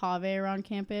seen Kaveh around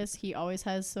campus, he always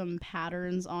has some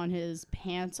patterns on his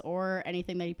pants or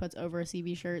anything that he puts over a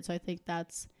CB shirt. So I think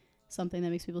that's something that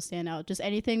makes people stand out. Just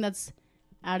anything that's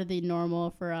out of the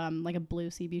normal for like a blue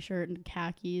CB shirt and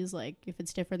khakis. Like if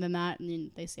it's different than that,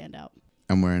 then they stand out.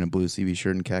 I'm wearing a blue CB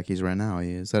shirt and khakis right now.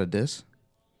 Is that a diss?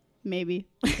 Maybe.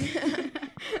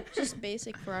 Just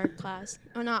basic for our class.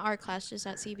 Oh, not our class, just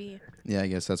at CB. Yeah, I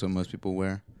guess that's what most people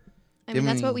wear. I Do you mean,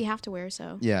 have that's any- what we have to wear,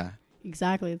 so. Yeah.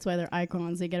 Exactly. That's why they're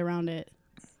icons. They get around it.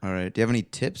 All right. Do you have any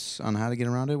tips on how to get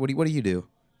around it? What do you do?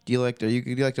 Do you like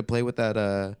to play with that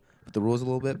with the rules a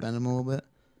little bit, bend them a little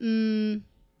bit?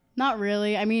 Not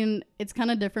really. I mean, it's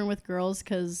kind of different with girls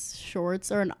because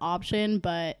shorts are an option,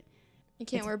 but You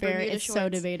can't it's wear Bermuda it's shorts. so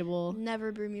debatable.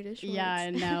 Never Bermuda shorts. Yeah, I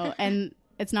know. And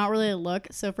it's not really a look.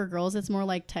 So for girls, it's more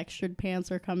like textured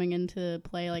pants are coming into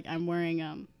play. Like I'm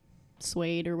wearing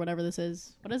suede or whatever this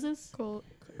is. What is this? Cool.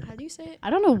 How do you say it? I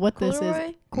don't know what this Corduroy?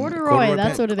 is. Corduroy.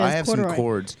 That's pant- what it is. I have corduroy. some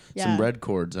cords, Yeah. some red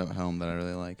cords at home that I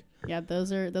really like. Yeah,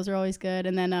 those are always good.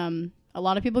 And then a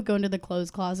lot of people go into the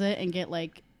clothes closet and get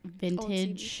like Old CB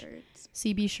vintage shirts.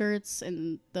 CB shirts,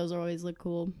 and those are always look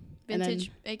cool. And then-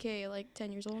 Vintage, aka like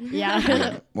 10 years old.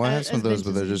 Yeah. Well, I have As some of those,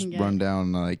 but vintage they're as you just can get. run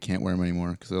down and I can't wear them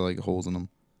anymore because they're like holes in them.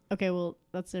 Okay, well,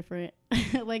 that's different.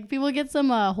 Like, people get some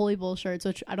Holy Bowl shirts,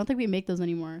 which I don't think we make those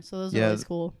anymore. So those are Yeah. always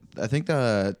cool. I think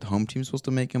the home team's supposed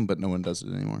to make them, but no one does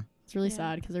it anymore. It's really Yeah.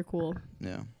 sad because they're cool.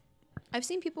 Yeah. I've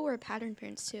seen people wear pattern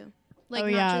pants too. Like Oh,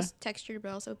 not yeah. just textured,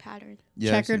 but also patterned. Yeah.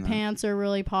 I've seen Checkered that. pants are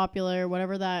really popular.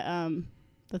 Whatever that,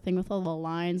 the thing with all the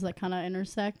lines that kind of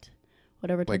intersect.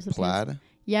 Whatever Like types of plaid. pants.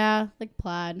 Yeah, like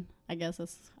plaid. I guess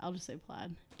I'll just say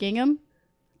plaid. Gingham?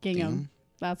 Gingham?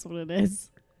 That's what it is.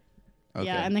 Okay.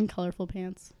 Yeah, and then colorful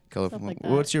pants. Colorful. stuff like that.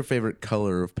 What's your favorite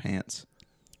color of pants?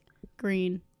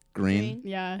 Green. Green.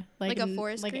 Yeah. Like a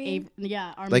forest green?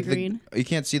 Yeah, army Like green. you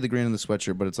can't see the green in the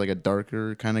sweatshirt, but it's like a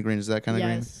darker kind of green. Is that kind of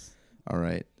green? Yes. All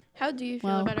right. How do you feel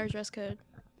Well- about our dress code?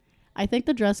 I think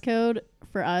the dress code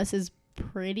for us is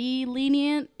pretty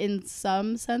lenient in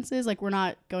some senses. Like, we're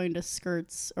not going to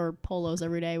skirts or polos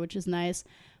every day, which is nice.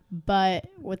 But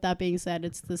with that being said,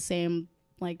 it's the same,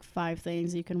 like, 5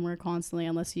 things you can wear constantly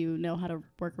unless you know how to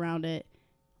work around it.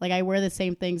 Like, I wear the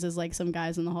same things as, like, some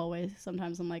guys in the hallway.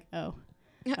 Sometimes I'm like, oh,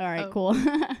 all right, Oh. cool.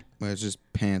 Well, it's just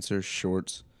pants or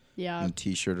shorts Yeah. and a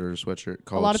t-shirt or a sweatshirt.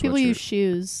 A lot of people sweatshirt. use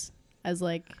shoes as,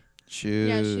 like, shoes.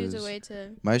 Yeah, shoes a way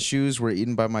to. My shoes were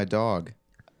eaten by my dog.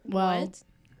 well, What?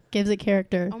 gives it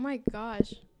character. Oh my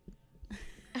gosh.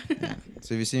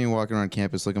 So if you see me walking around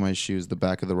campus, look at my shoes. The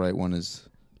back of the right one is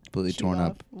completely Chewed torn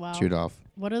off. up, Wow. chewed off.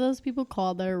 What are those people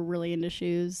called that are really into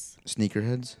shoes?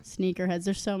 Sneakerheads. Sneakerheads.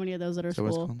 There's so many of those that are Is that what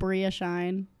it's cool. called? Bria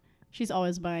Shine. She's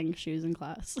always buying shoes in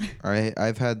class.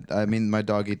 I mean, my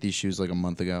dog ate these shoes like a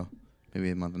month ago,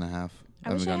 maybe a month and a half.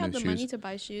 I wish I gotten had new the money to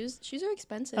buy shoes. Shoes are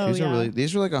expensive. Oh, Shoes are yeah. really,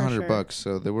 these were like For $100, sure.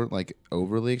 so they weren't like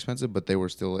overly expensive, but they were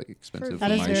still like expensive That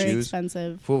for is my very shoes.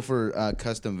 expensive. Full for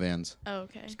custom Vans. Oh,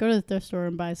 okay. Just go to the thrift store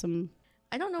and buy some.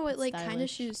 I don't know what like kind of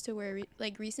Stylish. shoes to wear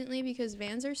like recently because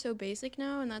Vans are so basic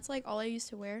now, and that's like all I used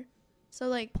to wear. So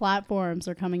like Platforms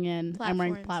are coming in. I'm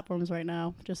wearing Platforms. platforms right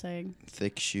now. Just saying.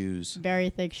 Thick shoes.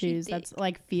 Very thick She shoes. That's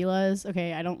like Fila's.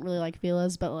 Okay, I don't really like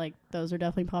Fila's, but like those are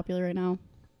definitely popular right now.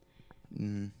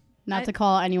 Not I- to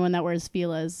call anyone that wears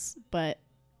Fila's, but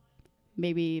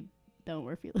maybe don't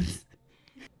wear Fila's.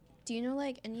 do you know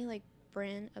like any like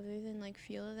brand other than like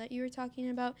Fila that you were talking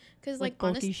about? Because Like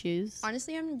like bulky shoes.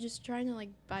 honestly, I'm just trying to like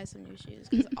buy some new shoes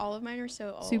because all of mine are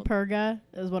so old. Superga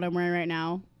is what I'm wearing right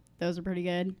now. Those are pretty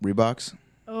good. Reeboks.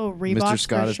 Oh, Reeboks. Mr.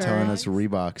 Scott for is sure. telling us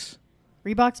Reeboks.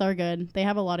 Reeboks are good. They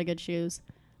have a lot of good shoes.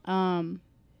 Oh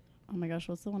my gosh,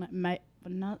 what's the one?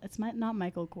 Not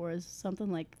Michael Kors.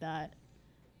 Something like that.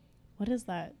 What is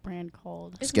that brand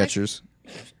called? It's Skechers.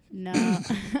 No.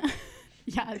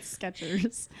 Yeah, it's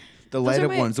Skechers. The Those light are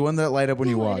up my- ones. The one that light up when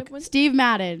you The light walk. up ones? Steve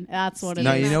Madden. That's what it is.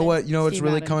 No, Steve you know Madden. what? You know what's Steve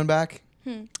really Madden. coming back?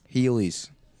 Hmm. Heelys.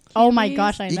 Oh my Heelys?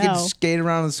 gosh, I You know. can skate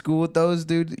around the school with those,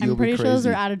 dude. I'm You'll pretty be sure crazy. those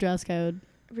are out of dress code.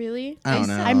 Really? I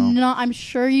don't know. I'm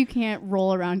sure you can't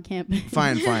roll around campus.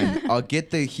 Fine, fine. I'll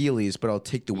get the Heelys, but I'll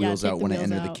take the Yeah, wheels take out the when I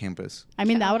wheels enter the out. campus. I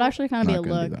mean, that would actually kind of be a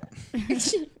Not gonna look.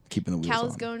 do that. Keeping the wheels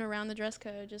Cal's on. going around the dress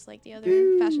code just like the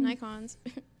other fashion icons.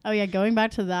 Oh yeah, going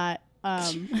back to that, like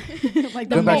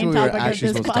the Going back to main what we were topic of actually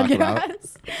this supposed to talk about.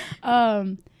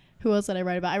 podcast. Who else did I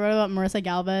write about? I wrote about Marissa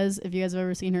Galvez. If you guys have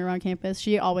ever seen her around campus,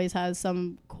 she always has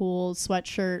some cool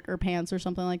sweatshirt or pants or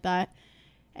something like that.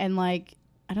 And like,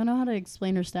 I don't know how to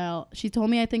explain her style. She told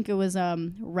me I think it was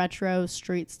retro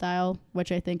street style,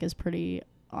 which I think is pretty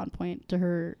on point to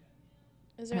her,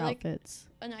 Is her there like outfits.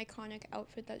 an iconic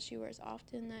outfit that she wears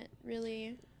often that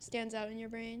really stands out in your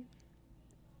brain?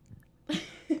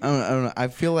 I don't know. I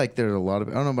feel like there's a lot of.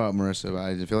 I don't know about Marissa, but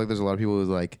I just feel like there's a lot of people who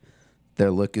like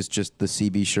their look is just the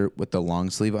CB shirt with the long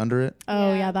sleeve under it.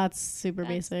 Oh Yeah. yeah, that's super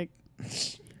That's- basic.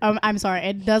 I'm sorry,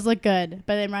 it does look good,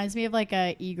 but it reminds me of like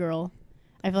a e-girl.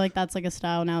 I feel like that's like a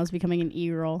style now, is becoming an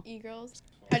e-girl. E-girls.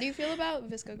 How do you feel about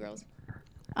Visco girls?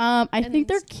 I And think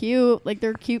they're cute. Like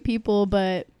they're cute people,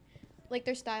 but Like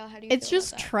their style, how do you it's feel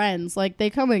just about that? trends. Like they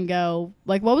come and go.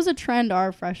 Like what was a trend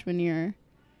our freshman year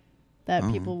that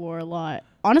Oh. people wore a lot?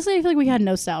 Honestly, I feel like we had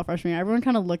no style freshman year. Everyone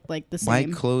kind of looked like the My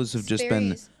same. clothes have just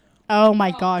been Sperry's. Oh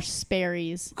my gosh,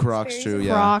 Sperry's. Crocs. Sperry's True, and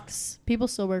yeah. Crocs. People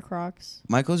still wear Crocs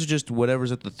My clothes are just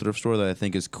whatever's at the thrift store that I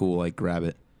think is cool. Like grab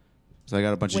it. So I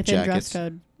got a bunch within of jackets. dress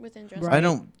code. Within dress Right.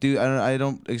 I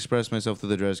don't express myself through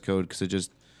the dress code because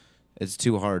it's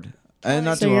too hard. And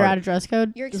not So too you're out hard. of dress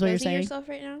code. You're is what you're exposing saying. yourself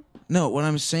right now? No, what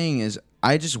I'm saying is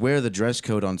I just wear the dress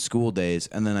code on school days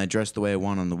and then I dress the way I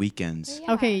want on the weekends.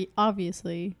 Yeah. Okay,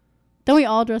 obviously. Don't we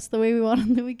all dress the way we want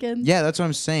on the weekends? Yeah, that's what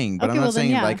I'm saying. But Okay, I'm not well then,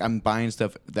 saying yeah. like I'm buying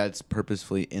stuff that's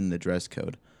purposefully in the dress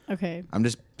code. Okay. I'm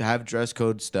just have dress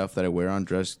code stuff that I wear on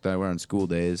school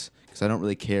days because I don't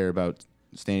really care about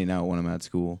standing out when I'm at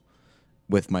school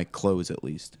with my clothes at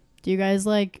least. Do you guys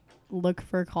like look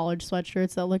for college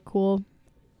sweatshirts that look cool,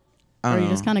 I or don't you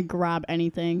just know. kind of grab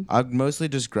anything? I'll mostly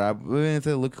just grab if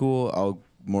they look cool. I'll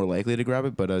more likely to grab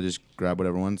it, but I just grab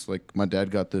whatever ones. Like my dad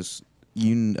got this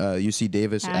UC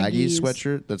Davis Aggies Aggies.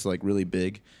 sweatshirt that's like really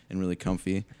big and really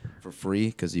comfy for free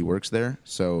because he works there.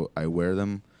 So I wear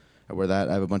them. I wear that.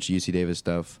 I have a bunch of UC Davis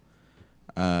stuff.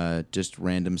 Just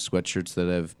random sweatshirts that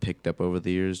I've picked up over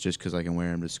the years just because I can wear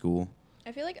them to school.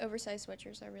 I feel like oversized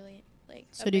sweatshirts are really like.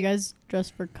 So do you guys dress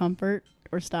for comfort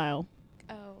or style?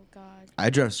 Oh God. I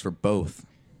dress for both.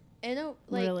 I know.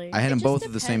 Like, Really? I had it them just both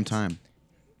at the same depends. time.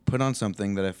 Put on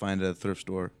something that I find at a thrift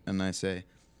store, and I say,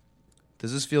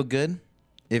 "Does this feel good?"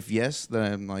 If yes,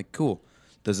 then I'm like, "Cool."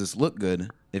 Does this look good?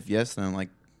 If yes, then I'm like,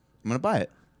 "I'm gonna buy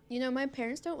it." You know, my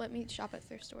parents don't let me shop at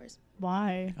thrift stores.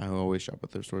 Why? I always shop at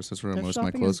thrift stores. That's where Thrift most of my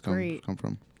shopping clothes is great. come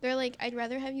from. They're like, I'd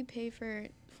rather have you pay for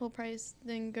full price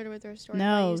than go to a thrift store. and buy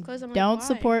No, used clothes." I'm like, don't "Why?"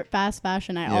 support fast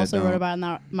fashion. I Yeah, also wrote don't.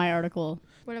 about in my article.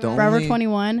 What Don't- about Forever Only-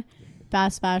 21,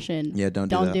 fast fashion. Yeah, don't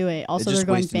do Don't that. do it. Also, just they're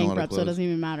going wasting a lot of bankrupt, so it clothes. doesn't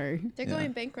even matter. they're Yeah.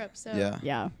 going bankrupt? So Yeah.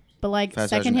 Yeah, but like Fast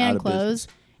fashion out secondhand of clothes, business.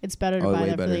 it's better to Oh, buy way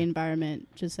that for the better. environment.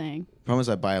 Just saying. Problem is,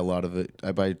 I buy a lot of it.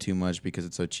 I buy too much because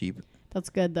it's so cheap. That's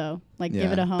good though. Like give Yeah,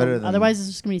 it a better home. than- Otherwise, it's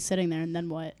just gonna be sitting there, and then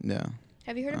what? Yeah.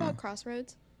 Have you heard about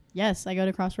Crossroads? Yes, I go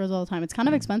to Crossroads all the time. It's kind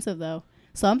Hmm. of expensive though.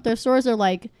 Some thrift stores are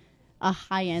like a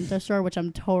high end thrift store, which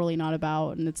I'm totally not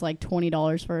about, and it's like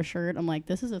 $20 for a shirt. I'm like,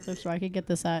 this is a thrift store. I could get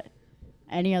this at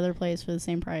any other place for the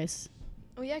same price.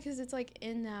 Oh yeah, because it's like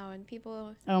in now and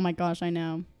people. Oh my gosh, I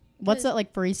know. What's 'Cause- that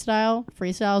like freestyle?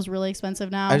 Freestyle is really expensive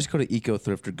now. I just go to Eco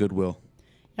Thrift or Goodwill.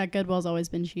 Yeah, Goodwill's always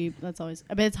been cheap. That's always,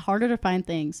 but it's harder to find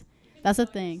things. That's the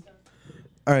thing.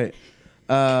 All right.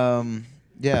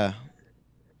 Yeah.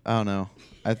 I don't know.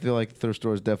 I feel like thrift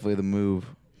store is definitely the move.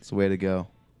 It's the way to go.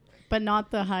 But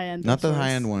not the high end. Not the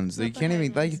high end ones. Not You the can't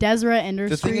even. high-end ones. Like, Deseret thing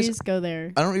is- Industries, go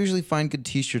there. I don't usually find good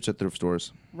T-shirts at thrift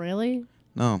stores. Really?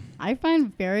 No. I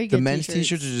find very good The men's t-shirts.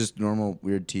 T-shirts are just normal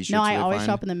weird T-shirts. No, I that always find.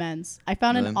 shop in the men's. I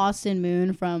found an Really? Austin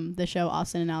Moon from the show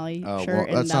Austin and Ally Oh, shirt. well,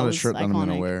 and that's that not a was shirt that I'm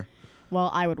gonna iconic. wear. Well,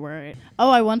 I would wear it. Oh,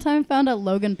 I one time found a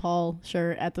Logan Paul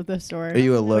shirt at the thrift store. Are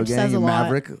you a which Logan? says You a lot.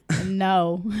 Maverick?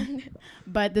 No.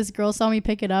 But this girl saw me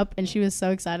pick it up and she was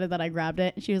so excited that I grabbed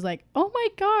it. She was like, "Oh my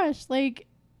gosh, like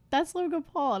that's Logan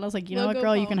Paul." And I was like, "You know what, Logo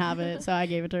girl, you Paul. can have it." So I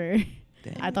gave it to her.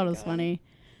 Damn. I thought it was God. funny.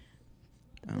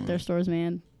 I don't know. Their stores,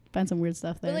 man. Find some weird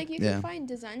stuff there. But like you Yeah. can find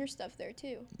designer stuff there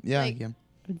too. Yeah, like, yeah.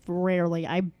 Rarely.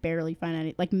 I barely find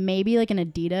any. Like maybe like an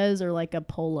Adidas or like a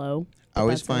polo. I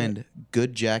always that's it. find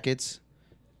good jackets,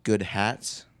 good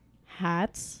hats.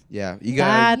 Hats. Yeah, you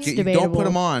got. That's You don't put debatable.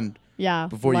 them on Yeah.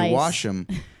 before lice. you wash them.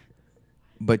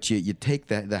 But you take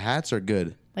the hats are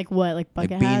good. Like what? Like Like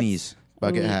bucket hats? beanies,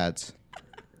 bucket Ooh. hats.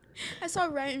 I saw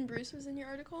Ryan Bruce was in your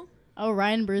article. Oh,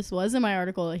 Ryan Bruce was in my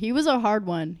article. He was a hard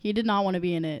one. He did not want to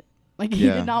be in it. Like he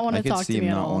Yeah, did not want I to could talk see to me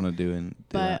him at not all. want to do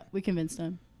But that. we convinced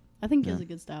him. I think he has Yeah. a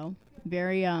good style.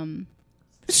 Very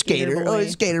Skater, boy.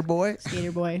 skater boy.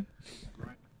 skater boy.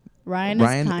 Ryan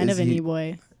Ryan, is kind is of an he-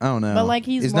 e-boy. I don't know. But like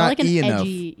he's more not like an E enough.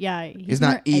 edgy. Yeah, He's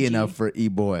more not E edgy. enough for e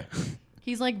boy.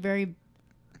 He's like very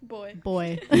Boy.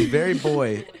 boy. He's very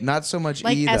boy, not so much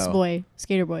Like E though. S-boy,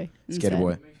 skater boy. Skater instead.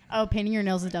 boy. Oh, painting your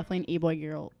nails is definitely an e-boy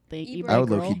girl thing. E-boy E-boy I would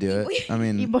girl. low key do it. I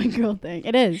mean, E-boy girl thing.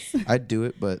 It is. I'd do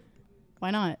it, but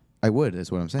Why not? I would.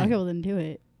 Is what I'm saying. Okay, well then do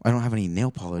it. I don't have any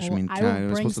nail polish. Well, I mean, I can will am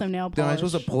bring supposed some to, nail Am I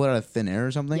supposed to polish. pull it out of thin air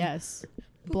or something? Yes.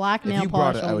 Black If nail you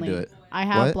brought polish it, I would only. do it. I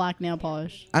have What? black nail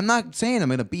polish. I'm not saying I'm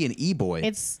gonna be an e-boy.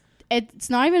 It's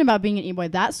not even about being an e-boy.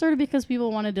 That started because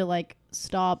people wanted to like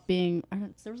stop being.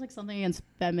 There was like something against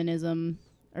feminism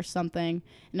or something,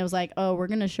 and it was like, oh, we're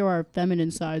gonna show our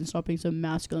feminine side and stop being so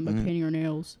masculine by painting our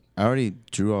nails. I already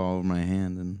drew all over my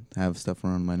hand and have stuff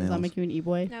around my Does nails. that make you an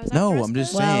e-boy? Now, is that No, dress I'm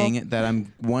just code? Well- saying that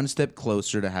I'm one step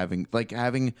closer to having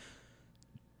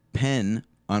pen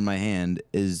on my hand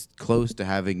is close to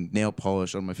having nail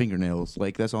polish on my fingernails.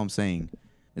 Like that's all I'm saying.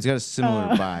 It's got a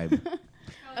similar vibe.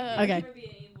 Okay.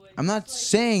 I'm not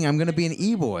saying I'm gonna be an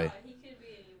e-boy.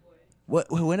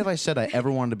 When have I said I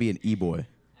ever wanted to be an e-boy?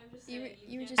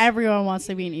 You were just Everyone wants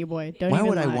to be an e-boy. Don't Why even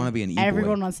would I lie. wanna be an e-boy?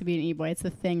 Everyone wants to be an e-boy. It's the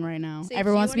thing right now. So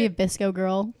Everyone you wants to be a wanna- visco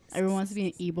girl. Everyone wants to be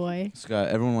an e-boy. Scott,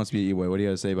 everyone wants to be an e-boy. What do you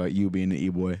gotta say about you being an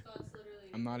e-boy?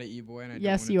 I'm not an e-boy, and I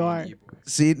Yes, don't you wanna are. be an e-boy.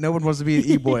 See, no one wants to be an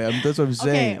e-boy. That's what I'm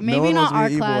saying. Okay, No maybe one not wants to our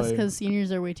be an class e-boy. because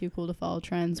seniors are way too cool to follow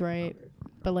trends, right?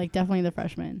 But like definitely the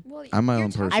freshmen. well, I'm my you're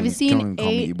own person. talking- I've seen Don't even call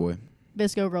me 8 e-boy.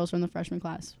 Visco girls from the freshman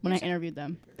class when I interviewed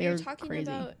them. They You're were talking crazy.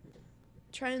 about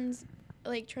trends,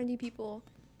 like trendy people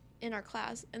in our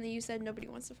class, and then you said nobody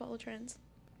wants to follow trends.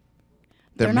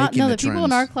 They're not. making No, the the people in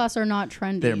trends. our class are not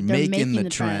trendy. They're making the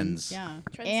trends. trends. Yeah,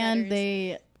 Trendsetters. and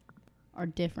they are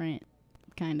different,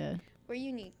 kind of. We're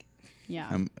unique. Yeah.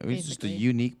 He's just a basically.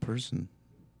 unique person.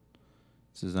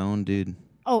 It's his own dude.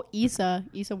 Oh, Issa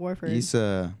Warford. He's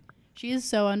She is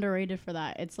so underrated for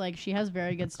that. It's like she has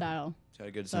very good style. got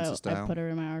a good So sense of I style. put her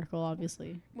in my article,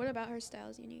 obviously. What about her style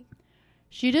is unique?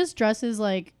 She just dresses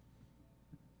like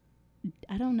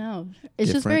I don't know. It's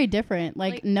just Different. very different.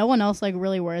 Like no one else like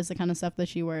really wears the kind of stuff that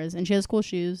she wears, and she has cool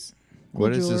shoes. Cool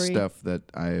What is jewelry. this stuff that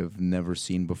I've never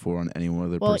seen before on any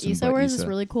other Well, person Issa but wears Issa? this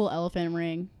really cool elephant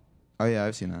ring. Oh yeah,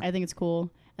 I've seen that. I think it's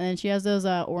cool. And then she has those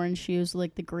orange shoes with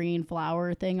like the green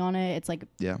flower thing on it. It's like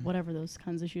Yeah. whatever those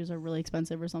kinds of shoes are really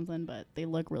expensive or something, but they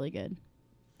look really good.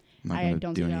 I'm not I gonna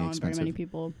don't do see that any on very expensive. many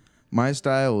people. My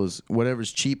style is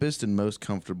whatever's cheapest and most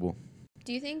comfortable.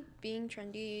 Do you think being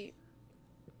trendy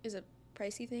is a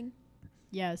pricey thing?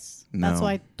 Yes. That's No.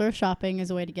 why thrift shopping is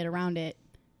a way to get around it.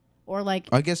 Or like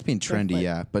I guess being Thrift trendy, flip.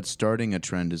 yeah, but starting a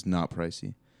trend is not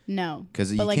pricey no.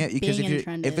 because you But, like, can't. Because being if in you're,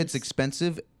 trend if it's is.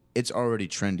 expensive, it's already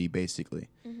trendy basically.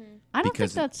 I don't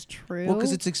because- think that's true. Well,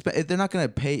 because it's they're not gonna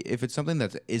pay if it's something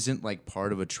that isn't like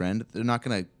part of a trend. They're not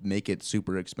gonna make it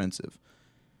super expensive.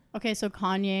 okay, so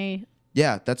Kanye,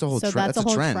 Yeah, that's a whole So trend. that's That's a a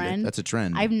whole trend. trend? That's a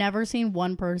trend. I've never seen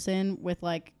one person with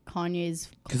like Kanye's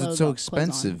Because clothes it's so clothes on.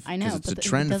 expensive. I know, Because it's a but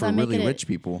trend does for that make really it rich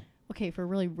people. Okay, for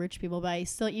really rich people, but I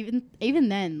still even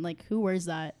then, like who wears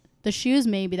that? The shoes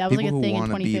maybe that was People like a who thing in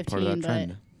want to be 2015, part of that but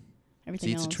trend. everything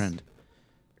See, it's else. a trend.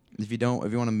 If you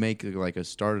want to make like a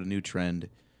start a new trend,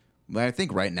 but I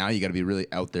think right now you got to be really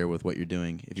out there with what you're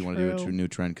doing if you want to do a True. true new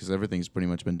trend because everything's pretty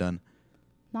much been done.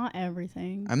 Not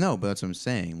everything. I know, but that's what I'm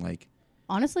saying. Like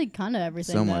Honestly, kind of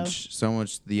everything. so though.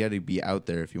 much. You got to be out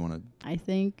there if you want to. I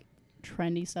think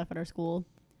trendy stuff at our school.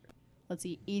 Let's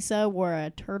see. Issa wore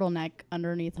a turtleneck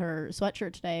underneath her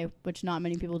sweatshirt today, which not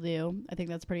many people do. I think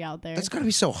that's pretty out there. That's got to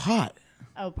be so hot.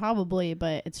 Oh, probably,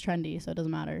 but it's trendy, so it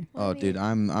doesn't matter. Oh, dude,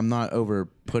 I'm not over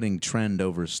putting trend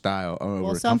over style or over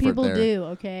Well, some comfort people there. do.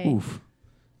 Okay. Oof.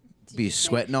 Be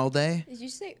sweating all day? Did you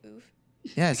say oof?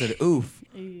 Yeah, I said oof.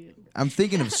 Ew. I'm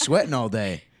thinking of sweating all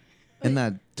day in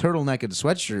that turtleneck and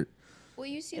sweatshirt. Well,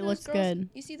 you see It those looks girls. good.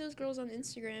 You see those girls on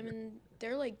Instagram, and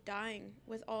they're like dying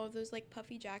with all of those like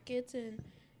puffy jackets and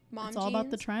mom It's all about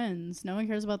the jeans. trends. No one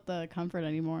cares about the comfort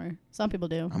anymore. Some people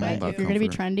do. I'm but all about if you're going to be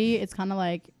comfort. trendy, it's kind of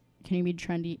like, can you be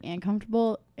trendy and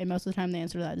comfortable? And most of the time, the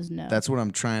answer to that is no. That's what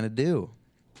I'm trying to do.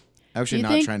 Actually, You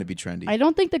not think- trying to be trendy. I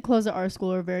don't think the clothes at our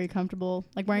school are very comfortable.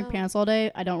 Like wearing No. pants all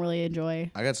day, I don't really enjoy.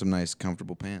 I got some nice,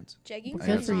 comfortable pants. Jeggings. I Good got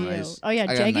are for some you. not. nice- Oh yeah, I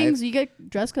got jeggings. nice- You get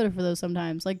dress coded for those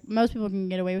sometimes. Like most people can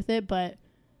get away with it, but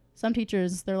some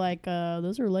teachers they're like,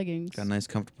 those are leggings. Got a nice,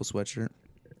 comfortable sweatshirt.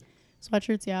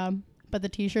 Sweatshirts, yeah, but the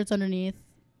t-shirts underneath,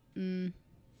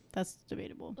 that's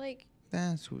debatable. Like,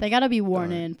 That's They gotta be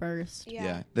worn Alright. in first.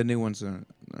 yeah, The new ones are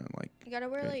like. you gotta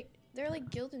wear Good. like they're like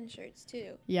Gildan shirts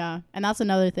too. Yeah, and that's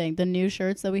another thing. The new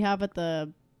shirts that we have at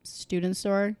the student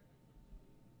store,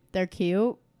 they're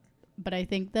cute, but I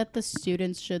think that the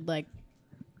students should like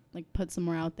put some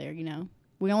more out there. You know,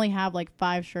 we only have like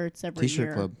 5 shirts every T-shirt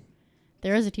year. club.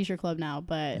 There is a t-shirt club now,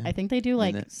 but Yeah. I think they do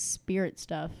like it? spirit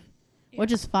stuff,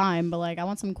 which is fine. But like, I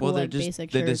want some cool Well, they're like just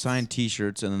basic they shirts. design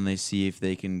T-shirts and then they see if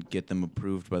they can get them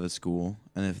approved by the school,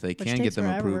 and if they can takes get them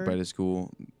approved forever. by the school,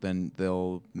 then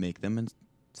they'll make them and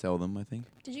sell them. I think.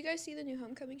 Did you guys see the new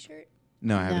homecoming shirt?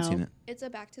 No, I haven't No. seen it. It's a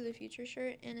Back to the Future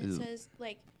shirt, and it Ew. says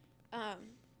like,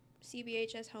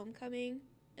 CBHS Homecoming,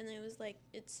 and then it was like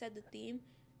it said the theme,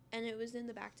 and it was in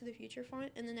the Back to the Future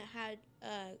font, and then it had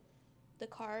the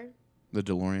car, The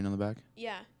DeLorean on the back.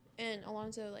 yeah, and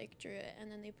Alonzo like drew it,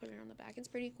 and then they put it on the back. It's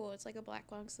pretty cool. It's like a black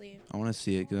long sleeve. I want to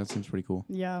see it because that seems pretty cool.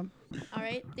 Yeah, All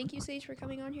right, thank you, Sage, for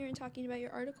coming on here and talking about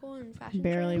your article and fashion.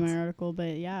 barely trends. my article,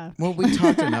 but yeah. Well, we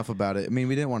talked enough about it. I mean,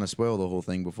 we didn't want to spoil the whole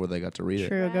thing before they got to read it.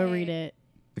 True, go Right. read it.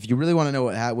 If you really want to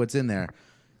know what's in there,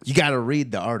 you got to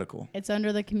read the article. It's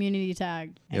under the community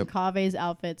tag, and Yep. Kave's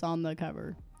outfit's on the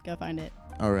cover. Go find it.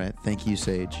 All right. Thank you,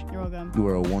 Sage. You're welcome. You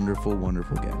are a wonderful,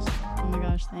 wonderful guest. Oh my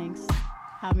gosh, thanks.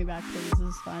 Have me back, please. This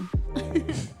is fun.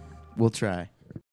 We'll try.